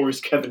 Or is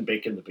Kevin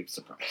Bacon the big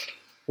surprise?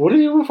 what are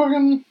you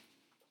fucking...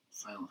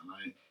 Silent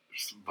Night.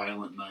 There's some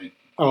Violent Night.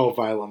 Oh,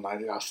 Violent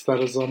Night, yes. That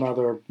is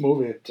another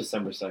movie.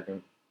 December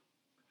 2nd.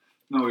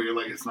 No, you're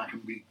like, it's not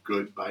going to be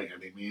good by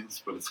any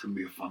means, but it's going to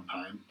be a fun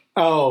time.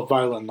 Oh,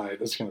 Violent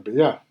Night is going to be...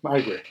 Yeah, I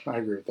agree. I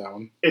agree with that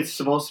one. It's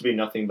supposed to be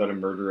nothing but a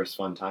murderous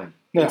fun time.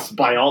 Yeah. It's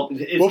by all.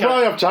 It's We'll got,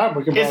 probably have time.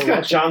 We can it's probably got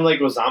watch John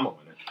Leguizamo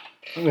in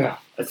it. it. Yeah.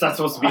 It's not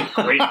supposed to be a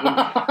great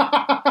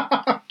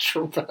movie.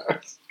 True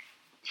facts.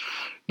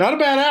 Not a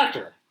bad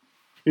actor.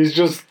 He's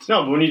just...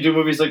 No, but when you do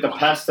movies like The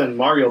Pest and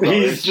Mario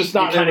Brothers, He's just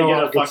not you kind in of a lot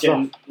get a of good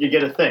fucking, stuff. you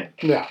get a thing.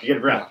 Yeah. You get a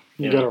rap.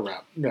 You you get know? a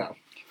rap. Yeah.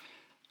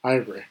 I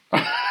agree.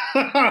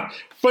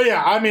 But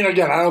yeah, I mean,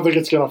 again, I don't think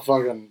it's going to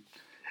fucking...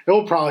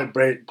 It'll probably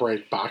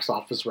break box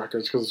office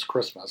records because it's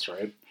Christmas,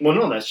 right? Well,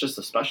 no, that's just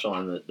a special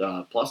on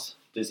the Plus,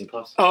 Disney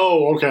Plus.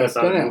 Oh, okay. That's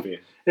not Then, a yeah. movie.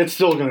 It's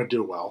still going to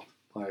do well.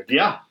 Like,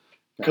 Yeah,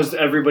 because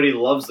everybody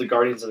loves the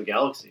Guardians of the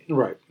Galaxy.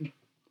 Right.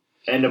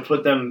 And to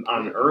put them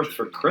on Earth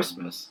for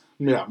Christmas,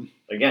 Yeah.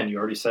 again, you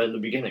already said in the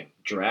beginning,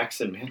 Drax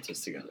and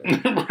Mantis together.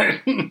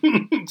 Right.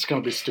 It's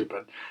going to be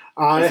stupid.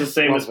 It's the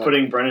same love as that.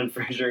 putting Brendan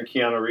Fraser and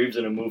Keanu Reeves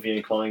in a movie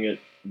and calling it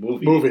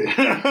movie.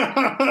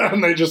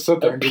 And they just sit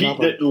there and do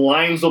nothing. The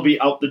lines will be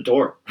out the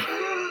door.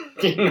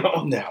 You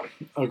know? Yeah,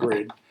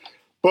 agreed.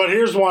 But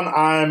here's one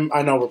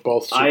I know we're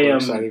both super I am-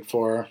 excited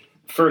for.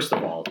 First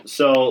of all,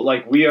 so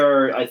like we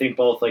are, I think,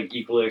 both like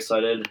equally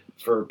excited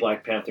for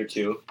Black Panther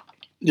 2.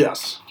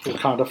 Yes,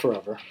 Wakanda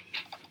Forever.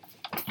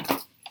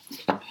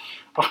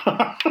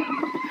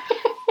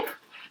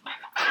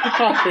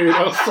 I hate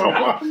us so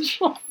much.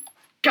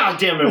 God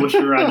damn, I wish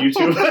we were on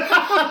YouTube.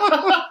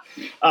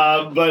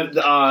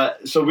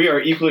 So we are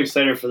equally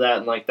excited for that,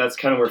 and like that's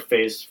kind of where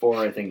Phase 4,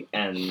 I think,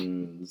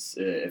 ends.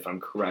 If I'm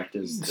correct,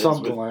 is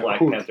Something with like- Black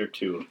who- Panther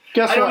 2.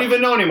 Guess I don't what?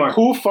 even know anymore.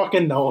 Who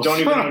fucking knows? Don't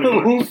even know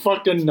anymore. Who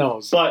fucking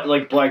knows? But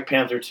like Black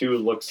Panther 2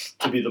 looks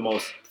to be the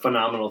most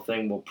phenomenal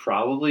thing we'll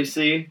probably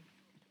see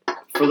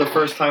for the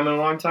first time in a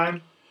long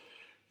time.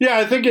 Yeah,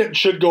 I think it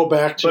should go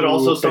back to But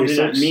also something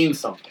that basics. means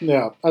something.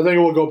 Yeah, I think it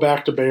will go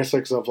back to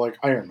basics of like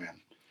Iron Man.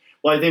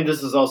 Well, I think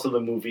this is also the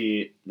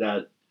movie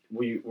that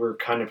we're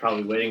kind of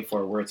probably waiting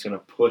for, where it's going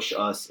to push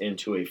us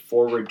into a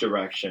forward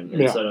direction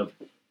Yeah. instead of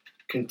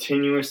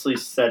continuously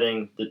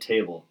setting the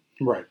table.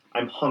 Right.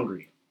 I'm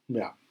hungry.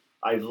 Yeah.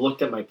 I've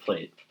looked at my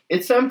plate.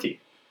 It's empty.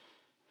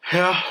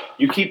 Yeah.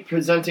 You keep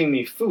presenting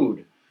me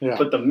food, Yeah.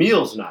 but the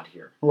meal's not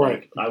here.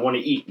 Right. Like, I want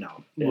to eat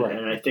now. And, Right.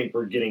 and I think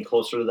we're getting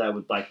closer to that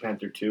with Black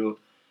Panther 2.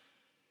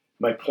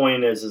 my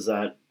point is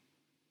that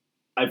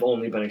I've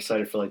only been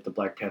excited for like the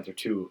Black Panther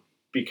 2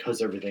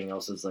 because everything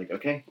else is like,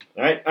 okay,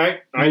 all right.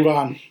 Move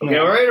on. Okay, Yeah.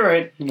 all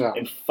right. Yeah.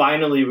 And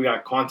finally, we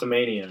got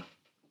Quantumania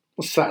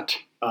Set.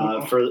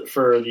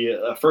 for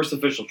the first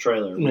official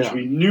trailer, which Yeah.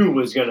 we knew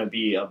was going to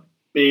be a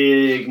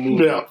big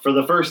movie. Yeah. For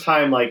the first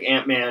time, like the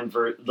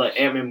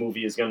Ant-Man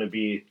movie is going to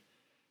be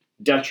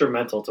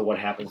detrimental to what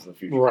happens in the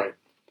future. Right.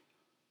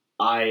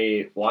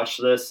 I watched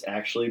this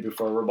actually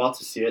before we're about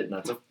to see it, and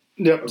that's a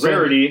Yep.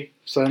 rarity.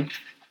 Same.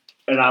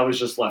 And I was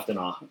just left in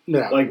awe.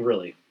 Yeah. Like,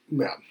 really.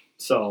 Yeah.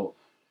 So,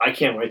 I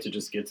can't wait to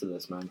just get to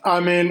this, man. I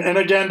mean, and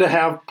again, to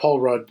have Paul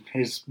Rudd,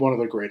 he's one of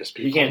the greatest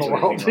people He can't in do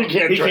the world. anything wrong. He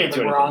can't do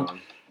anything wrong.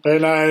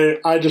 And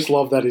I just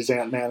love that he's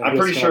Ant-Man. I'm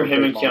pretty sure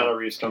him and Keanu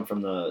Reeves come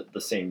from the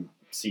same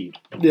seed.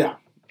 Yeah,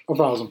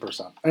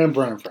 1,000%. And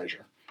Brendan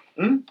Fraser.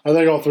 Hmm? I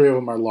think all three of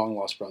them are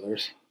long-lost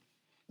brothers.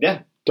 Yeah.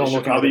 Don't They should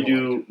look probably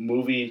anything do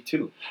movie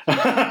 2.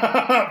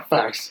 alike.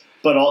 Facts.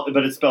 But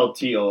it's spelled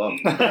T-O-O.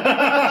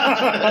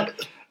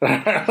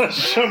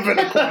 Let's jump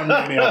into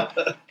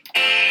Quantumania.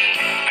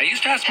 I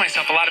used to ask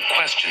myself a lot of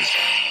questions.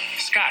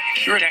 Scott,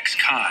 you're an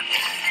ex-con.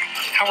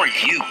 How are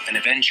you an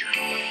Avenger?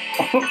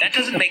 That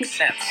doesn't make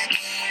sense.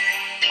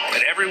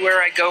 But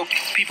everywhere I go,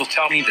 people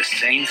tell me the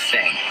same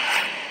thing.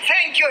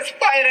 Thank you,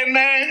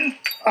 Spider-Man.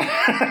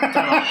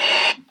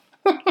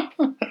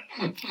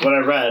 What I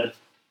read,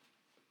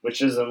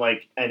 which isn't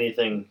like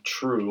anything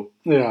true,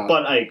 Yeah.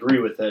 but I agree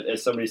with it,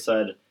 is somebody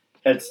said,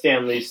 had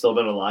Stan Lee still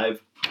been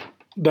alive,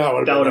 that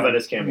would have been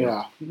his cameo.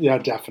 Yeah. Yeah,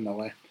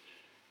 definitely.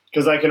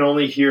 Because I can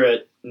only hear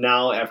it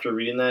now after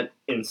reading that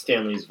in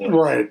Stan Lee's voice.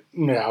 Right.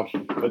 Yeah.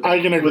 I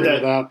can agree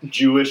with that.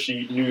 Jewish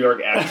New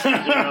York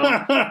accent, you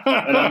know?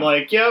 And I'm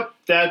like, yep,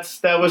 that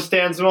was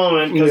Stan's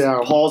moment, because Yeah.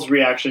 Paul's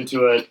reaction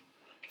to it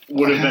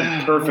would have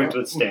been perfect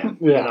with Stan.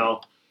 Yeah. You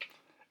know?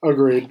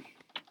 Agreed.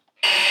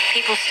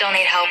 People still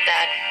need help,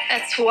 Dad.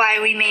 That's why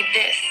we made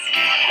this.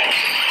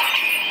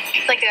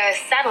 It's like a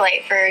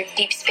satellite for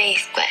deep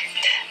space, but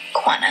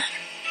quanta.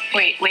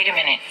 Wait a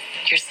minute.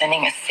 You're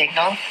sending a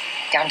signal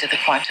down to the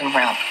quantum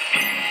realm.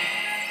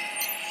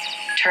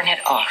 Turn it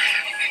off.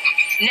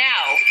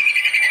 Now!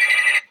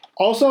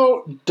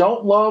 Also,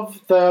 don't love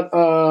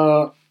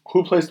that,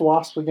 who plays the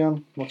Wasp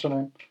again? What's her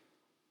name?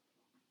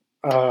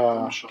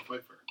 Michelle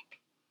Pfeiffer.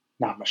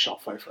 Not Michelle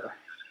Pfeiffer.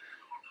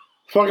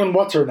 Fucking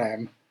what's her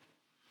name?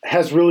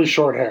 Has really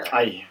short hair.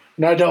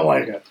 And I don't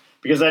like it.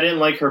 Because I didn't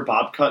like her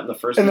bob cut in the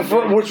first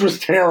movie. Which was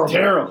terrible.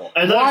 Terrible.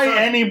 And then Why the-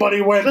 anybody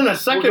went, Then the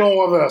second, we're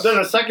going with this. Then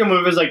the second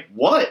movie is like,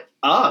 what?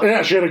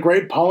 Yeah, she had a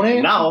great pony.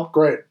 Now,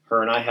 Great.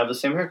 her and I have the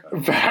same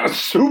haircut.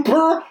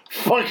 Super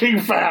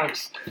fucking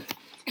facts.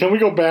 Can we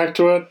go back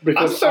to it? I'm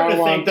Because starting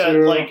to think that,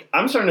 to...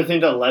 I'm starting to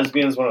think that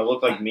lesbians want to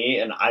look like me,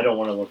 and I don't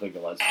want to look like a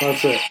lesbian.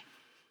 That's it.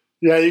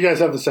 Yeah, you guys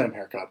have the same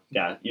haircut.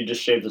 Yeah, you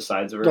just shave the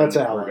sides of her. That's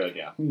and Alec. we're good.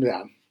 Yeah,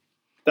 Yeah.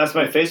 that's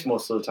my face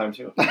most of the time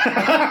too.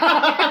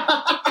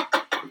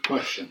 Good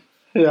question.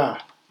 Yeah.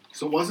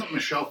 So wasn't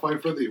Michelle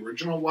Pfeiffer the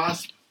original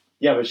Wasp?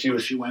 Yeah, but she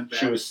was went back.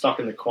 She was stuck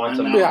in the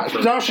quantum. I know. Yeah, for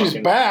now she's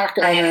fucking- back,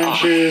 and then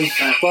she's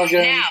fucking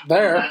Now.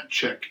 there. That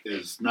chick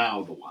is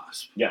now the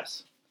Wasp.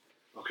 Yes.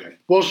 Okay,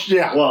 Well,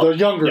 Well, the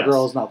younger yes.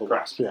 girl is not the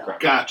Correct, Wasp. Yeah.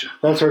 correct. gotcha.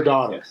 That's her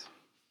daughter. Yes.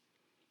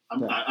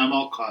 I'm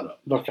all caught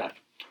up. Okay.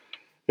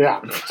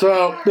 Yeah.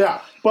 So,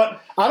 yeah.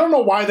 But I don't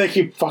know why they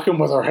keep fucking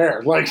with her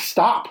hair. Like,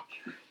 stop.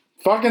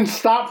 Fucking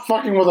stop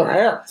fucking with her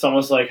hair. It's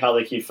almost like how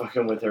they keep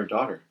fucking with their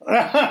daughter.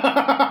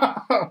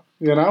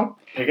 You know?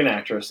 Pick an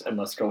actress and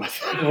let's go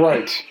with it.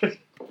 Right.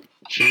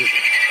 Jeez.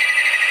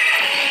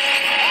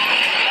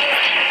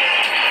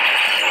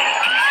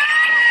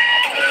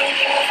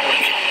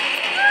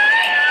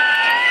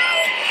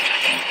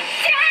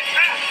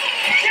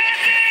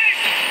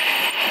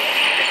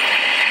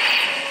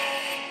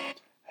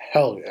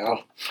 Hell yeah.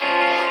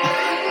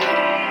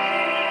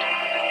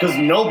 Because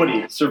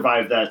nobody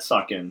survived that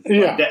sucking.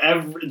 Yeah.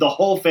 Like, the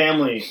whole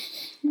family.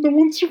 No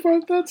one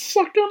survived that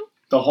sucking.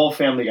 The whole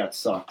family got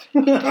sucked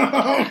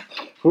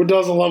Who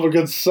doesn't love a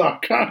good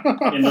suck? into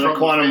the From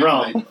quantum the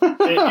realm.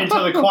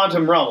 Into the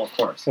quantum realm, of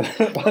course.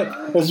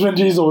 As Vin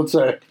Diesel would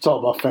say, it's all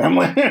about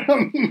family.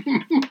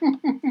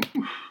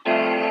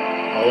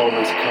 I'll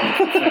always come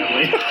for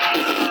family.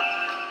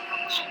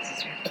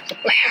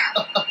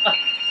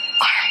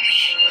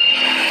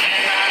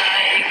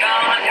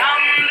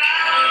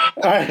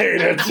 I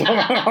hate it.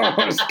 I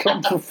always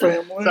come for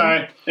family.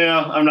 Sorry. Yeah,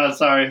 I'm not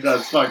sorry.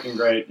 That's fucking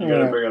great. You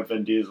gotta Yeah. bring up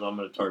Vin Diesel. I'm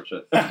gonna torch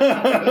it.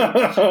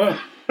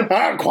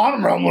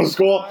 Quantum Realm was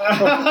cool.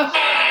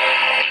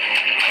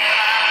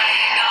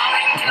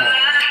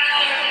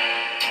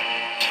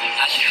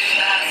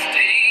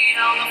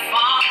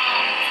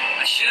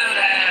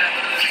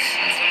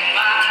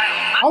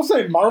 I'll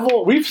say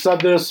Marvel, we've said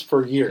this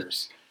for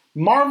years.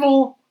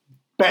 Marvel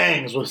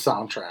bangs with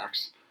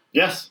soundtracks.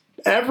 Yes.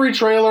 Every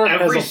trailer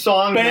Every has a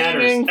song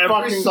matters. banging Every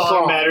fucking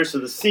song matters to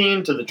the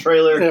scene, to the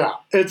trailer. Yeah,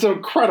 it's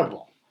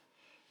incredible.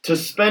 To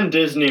spend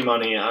Disney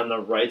money on the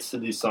rights to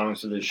these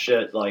songs, to this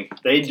shit, like,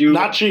 they do.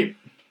 Not cheap.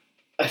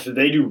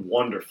 They do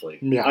wonderfully.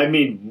 Yeah. I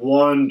mean,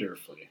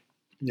 wonderfully.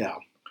 Yeah.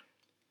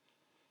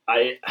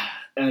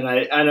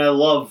 I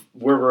love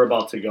where we're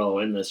about to go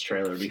in this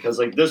trailer because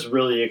like this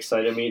really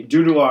excited me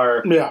due to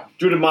our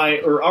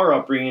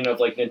upbringing of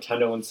like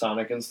Nintendo and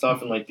Sonic and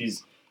stuff and like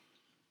these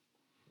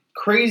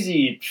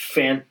crazy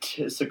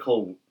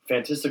fantastical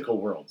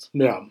worlds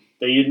that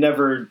you'd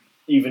never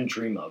even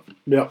dream of.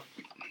 Yeah.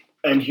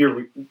 And here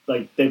we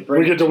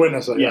get to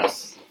witness it.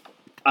 Yes.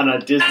 On a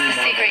Disney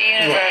secret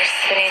universe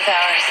beneath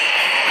ours.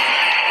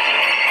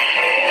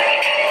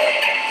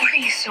 What are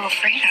you so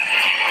afraid of?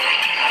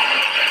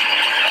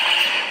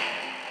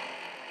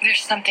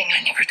 There's something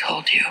I never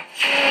told you.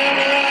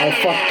 I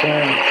fucked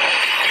Kang.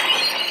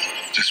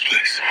 This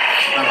place.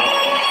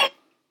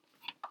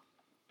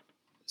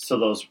 So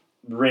those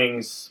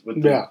rings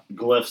with the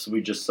glyphs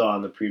we just saw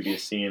in the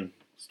previous scene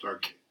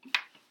Stargate.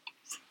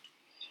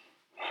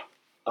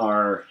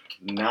 are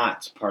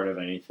not part of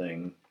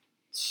anything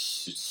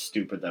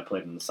stupid that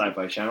played on the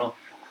Sci-Fi Channel.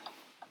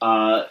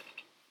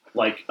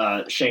 Like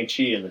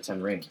Shang-Chi and the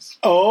Ten Rings.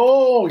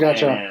 Oh,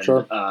 gotcha. And,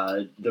 sure.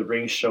 The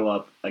rings show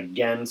up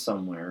again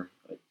somewhere.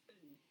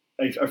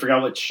 I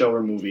forgot what show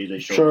or movie they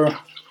showed. Sure.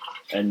 Up.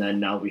 And then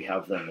now we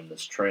have them in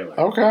this trailer.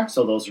 Okay.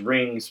 So those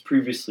rings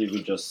previously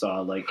we just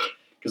saw, like,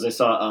 because I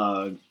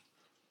saw, I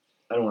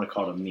don't want to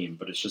call it a meme,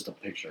 but it's just a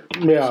picture.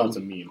 Yeah. So it's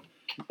a meme.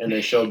 And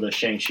they showed the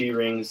Shang-Chi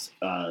rings,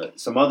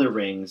 some other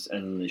rings,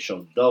 and they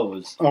showed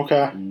those.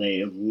 Okay. And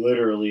they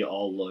literally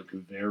all look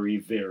very,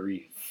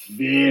 very,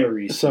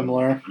 very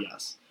similar.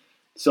 Yes.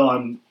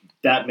 So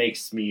that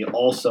makes me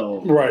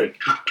also right.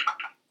 Like,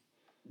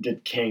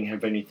 did Kang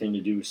have anything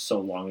to do so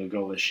long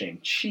ago with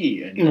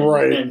Shang-Chi?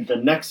 And the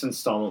next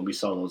installment we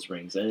saw those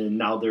rings, and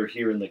now they're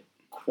here in the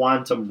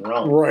quantum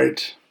realm.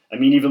 Right. I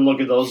mean, even look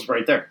at those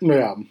right there.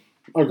 Yeah.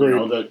 Agreed. You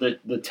know,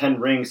 the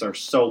 10 rings are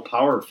so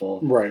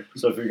powerful. Right.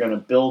 So if you're going to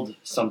build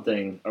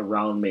something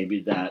around maybe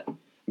that, I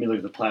mean, look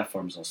at the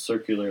platforms all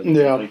circular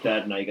like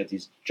that. And now you got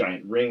these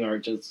giant ring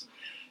arches.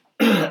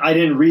 I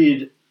didn't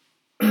read,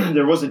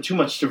 there wasn't too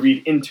much to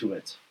read into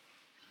it.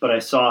 But I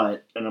saw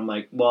it, and I'm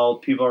like, well,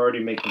 people are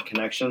already making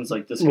connections.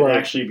 Like, this could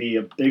actually be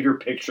a bigger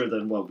picture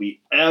than what we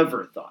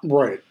ever thought.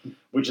 Right.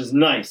 Which is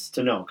nice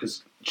to know,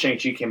 because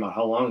Shang-Chi came out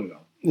how long ago?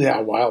 Yeah,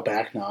 a while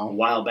back now.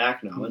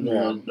 And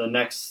then the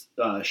next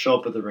show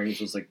up with the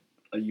rings was like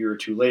a year or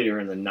two later,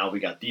 and then now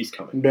we got these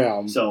coming.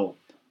 Yeah. So,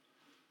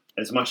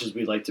 as much as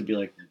we like to be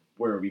like,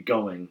 where are we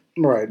going?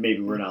 Right.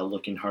 Maybe we're not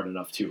looking hard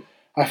enough, too.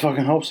 I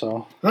fucking hope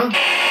so. Huh?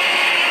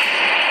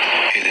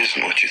 It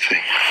isn't what you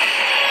think.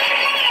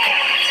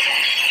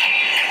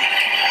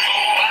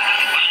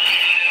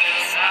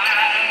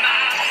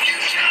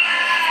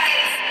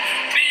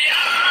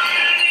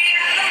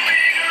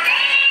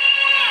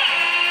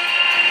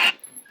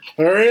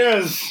 There he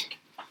is.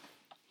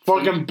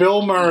 Fucking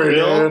Bill Murray,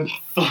 dude.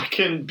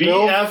 Fucking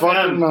Bill BFM.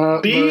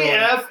 fucking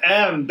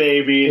BFM,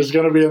 baby. He's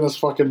going to be in this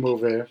fucking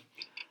movie.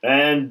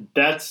 And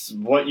that's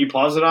what you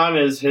pause it on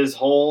is his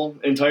whole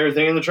entire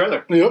thing in the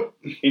trailer. Yep.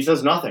 He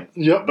says nothing.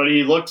 Yep. But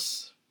he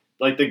looks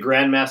like the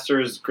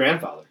Grandmaster's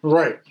grandfather.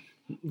 Right.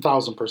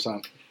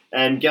 1,000%.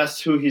 And guess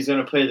who he's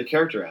going to play the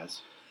character as?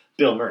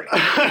 Bill Murray.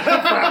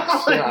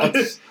 Yeah,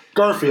 it's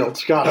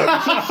Garfield. Got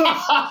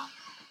it.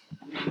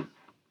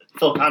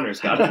 Phil Connor's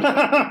got it.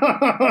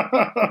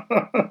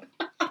 I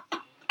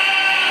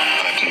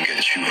can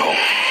get you home.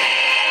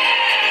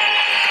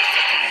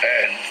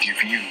 And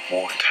give you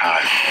more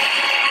time.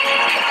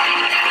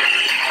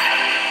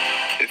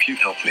 If you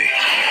help me.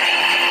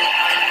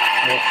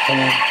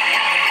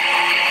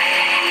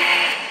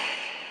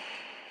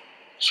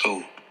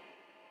 So,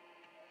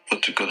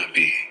 what's it gonna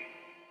be?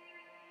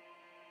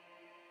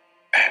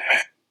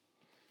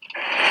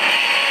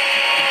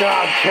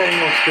 God,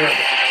 Kang looks good.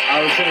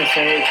 I was going to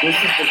say, this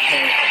is the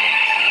Kang.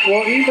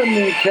 Well, even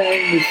the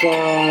Kang we saw...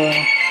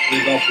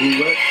 With all blue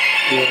lit?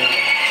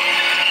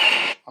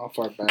 Yeah. How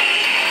far back?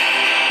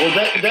 Well,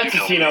 that's a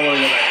scene I want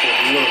to go back to a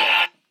little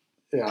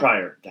bit. Yeah.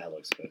 Prior. That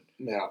looks good.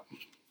 Yeah.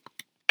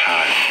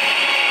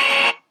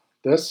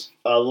 This?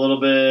 A little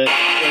bit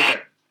right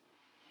there.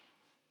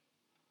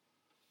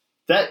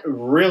 That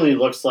really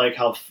looks like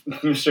how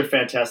Mr.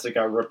 Fantastic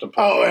got ripped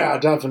apart. Oh, yeah,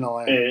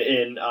 definitely.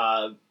 In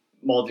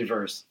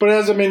Multiverse. But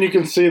as I mean, you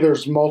can see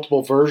there's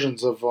multiple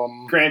versions of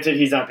them. Granted,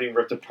 he's not being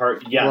ripped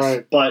apart, yes,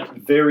 Right. but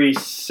very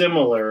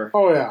similar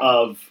Oh, yeah.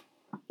 of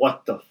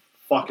what the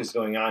fuck is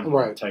going on here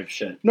Right. type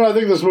shit. No, I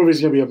think this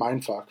movie's going to be a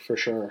mindfuck, for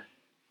sure.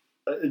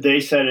 They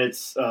said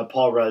it's,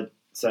 Paul Rudd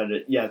said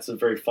it, yeah, it's a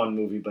very fun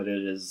movie, but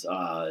it is,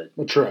 A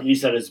trip. he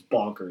said it's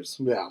bonkers,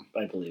 Yeah.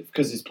 I believe,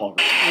 because he's Paul Rudd.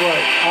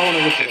 Right. I want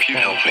to get to If you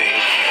help me.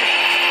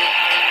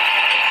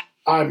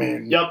 I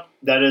mean... Yep,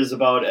 that is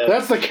about it.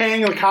 That's the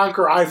Kang the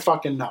Conqueror I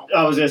fucking know.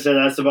 I was going to say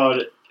that's about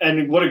it.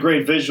 And what a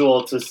great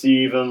visual to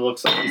see even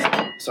looks like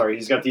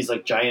he's got these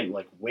like giant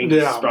like wings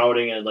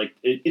sprouting and like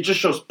it just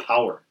shows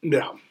power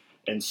Yeah.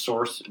 and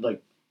source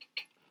like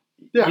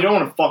Yeah. you don't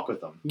want to fuck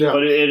with them. Yeah.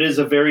 But it is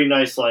a very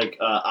nice like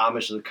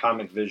homage to the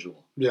comic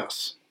visual.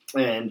 Yes.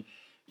 And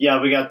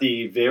yeah, we got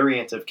the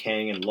variant of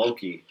Kang and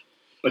Loki.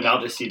 But now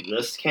to see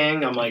this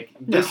Kang, I'm like,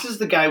 this is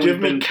the guy Give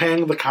me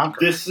Kang the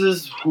Conqueror. this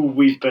is who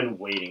we've been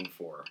waiting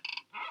for.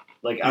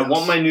 Like, I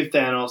want my new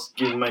Thanos.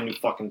 Give me my new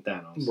fucking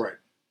Thanos. Right.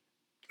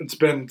 It's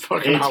been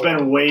fucking. It's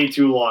been way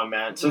too long,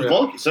 man. Since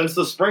Loki, since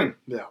the spring.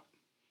 Yeah.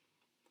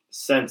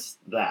 Since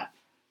that.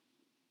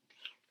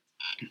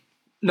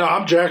 No,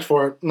 I'm jacked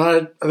for it.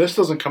 No, this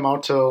doesn't come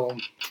out till.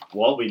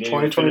 Well, we didn't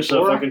even finish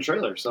the fucking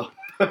trailer, so.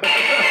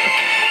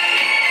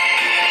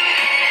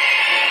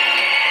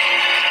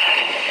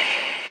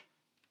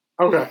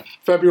 Okay,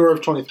 February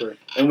of 23.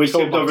 And we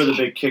skipped over the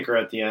big kicker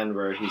at the end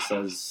where he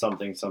says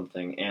something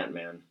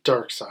Ant-Man.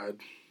 Dark Side.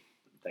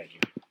 Thank you.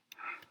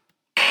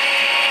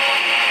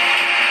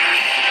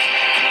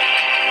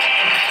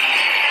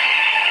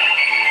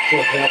 So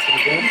pass it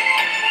again.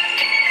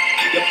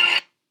 Yep.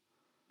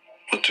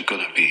 What's it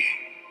gonna be?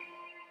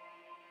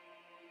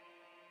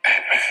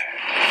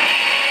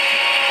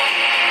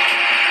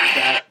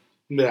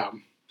 Yeah.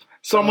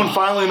 Someone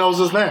finally knows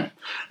his name.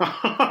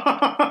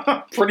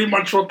 Pretty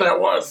much what that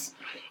was.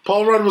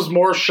 Paul Rudd was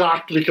more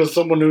shocked because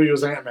someone knew he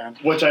was Ant-Man.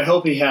 Which I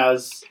hope he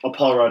has a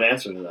Paul Rudd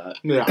answer to that.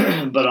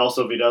 Yeah. But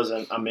also if he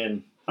doesn't, I'm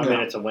in. I'm in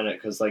it to win it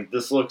because like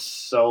this looks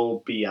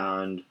so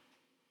beyond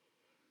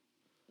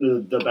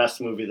the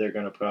best movie they're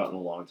going to put out in a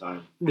long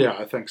time. Yeah,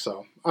 I think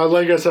so.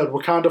 Like I said,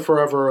 Wakanda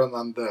Forever and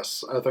then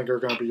this, I think are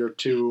going to be your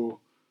two.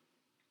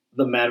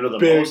 The matter the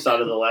big, most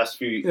out of the last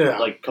few,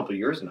 like couple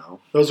years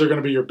now. Those are going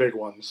to be your big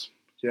ones,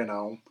 you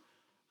know.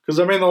 Because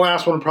I mean, the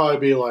last one would probably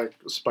be like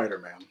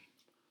Spider-Man.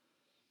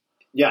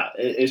 Yeah,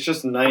 it's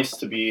just nice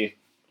to be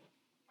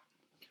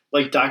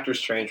like Doctor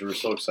Strange. We were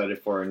so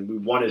excited for, and we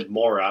wanted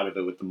more out of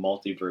it with the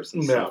multiverse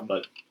and stuff.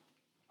 But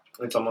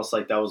it's almost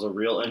like that was a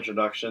real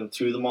introduction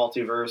to the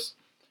multiverse.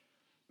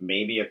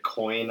 Maybe a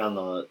coin on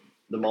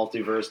the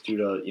multiverse due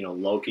to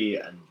Loki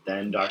and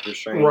then Doctor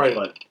Strange, right?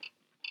 But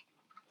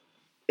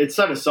it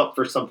set us up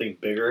for something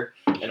bigger,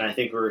 and I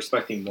think we're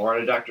expecting more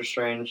out of Doctor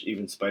Strange,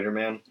 even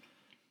Spider-Man.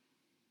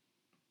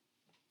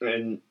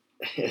 And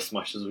as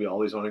much as we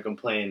always want to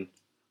complain,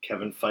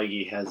 Kevin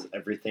Feige has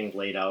everything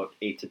laid out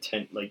 8 to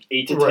 10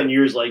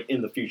 years like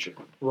in the future.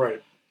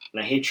 Right.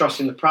 And I hate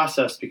trusting the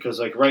process because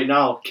like right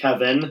now,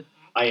 Kevin,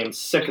 I am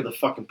sick of the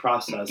fucking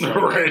process. Like,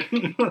 right.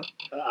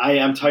 I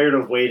am tired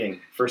of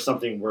waiting for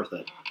something worth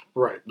it.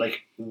 Right.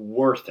 Like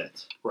worth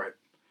it. Right.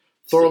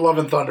 Thor: Love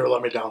and Thunder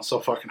let me down so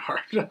fucking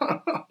hard.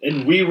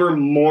 And we were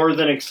more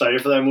than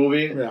excited for that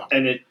movie. Yeah.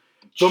 And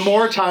the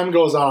more time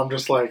goes on, I'm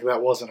just like,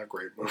 that wasn't a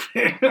great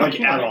movie. like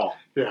at all.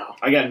 Yeah.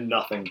 I got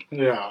nothing.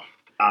 Yeah.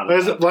 Out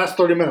of that. Last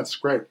 30 minutes,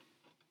 great.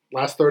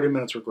 Last 30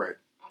 minutes were great.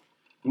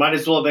 Might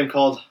as well have been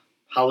called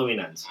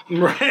Halloween Ends.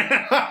 Right.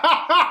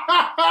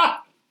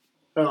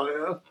 Hell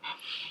yeah.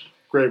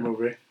 Great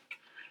movie.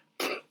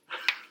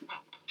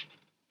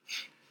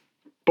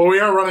 But we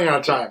are running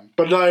out of time.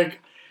 But like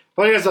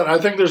I said, I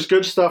think there's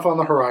good stuff on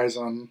the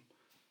horizon.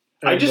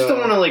 I just don't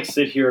want to like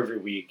sit here every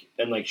week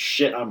and like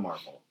shit on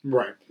Marvel.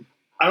 Right.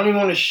 I don't even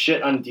want to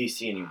shit on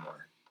DC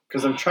anymore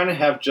because I'm trying to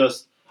have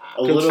just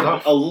a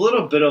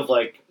little bit of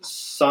like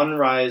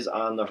sunrise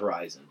on the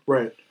horizon.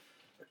 Right.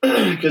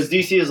 Because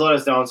DC has let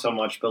us down so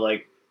much, but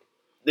like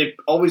they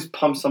always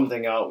pump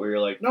something out where you're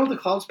like, no, the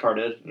clouds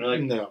parted, and you're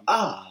like, no.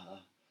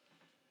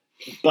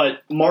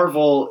 But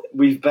Marvel,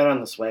 we've been on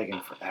this wagon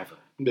forever.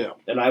 Yeah.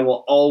 And I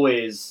will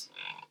always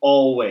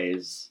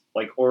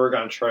like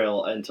Oregon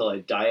Trail until I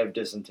die of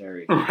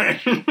dysentery. Right.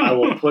 I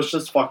will push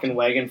this fucking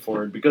wagon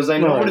forward because I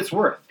know what it's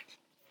worth.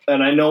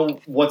 And I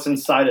know what's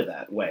inside of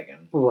that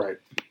wagon. Right.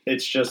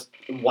 It's just,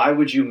 why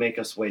would you make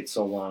us wait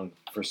so long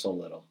for so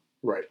little?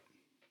 Right.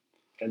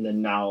 And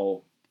then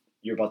now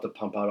you're about to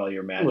pump out all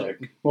your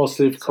magic. Right. Well,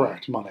 Steve,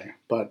 correct, money.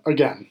 But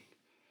again.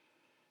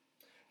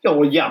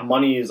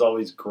 Money is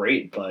always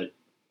great, but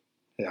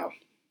yeah,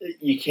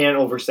 you can't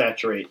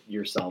oversaturate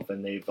yourself.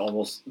 And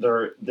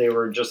they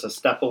were just a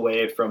step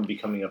away from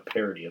becoming a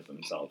parody of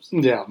themselves.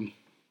 Yeah.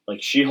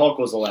 Like She-Hulk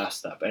was the last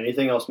step.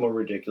 Anything else more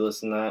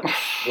ridiculous than that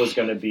was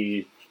going to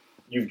be,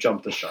 you've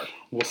jumped the shark.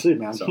 We'll see,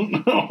 man. So.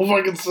 All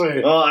I can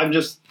say. Well, I'm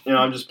just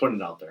putting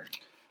it out there.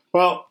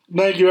 Well,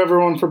 thank you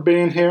everyone for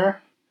being here.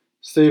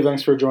 Steve,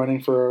 thanks for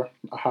joining for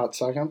a hot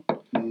second.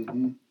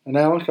 Mm-hmm. And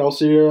Alec, I'll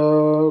see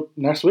you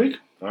next week.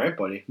 All right,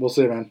 buddy. We'll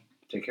see you, man.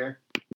 Take care.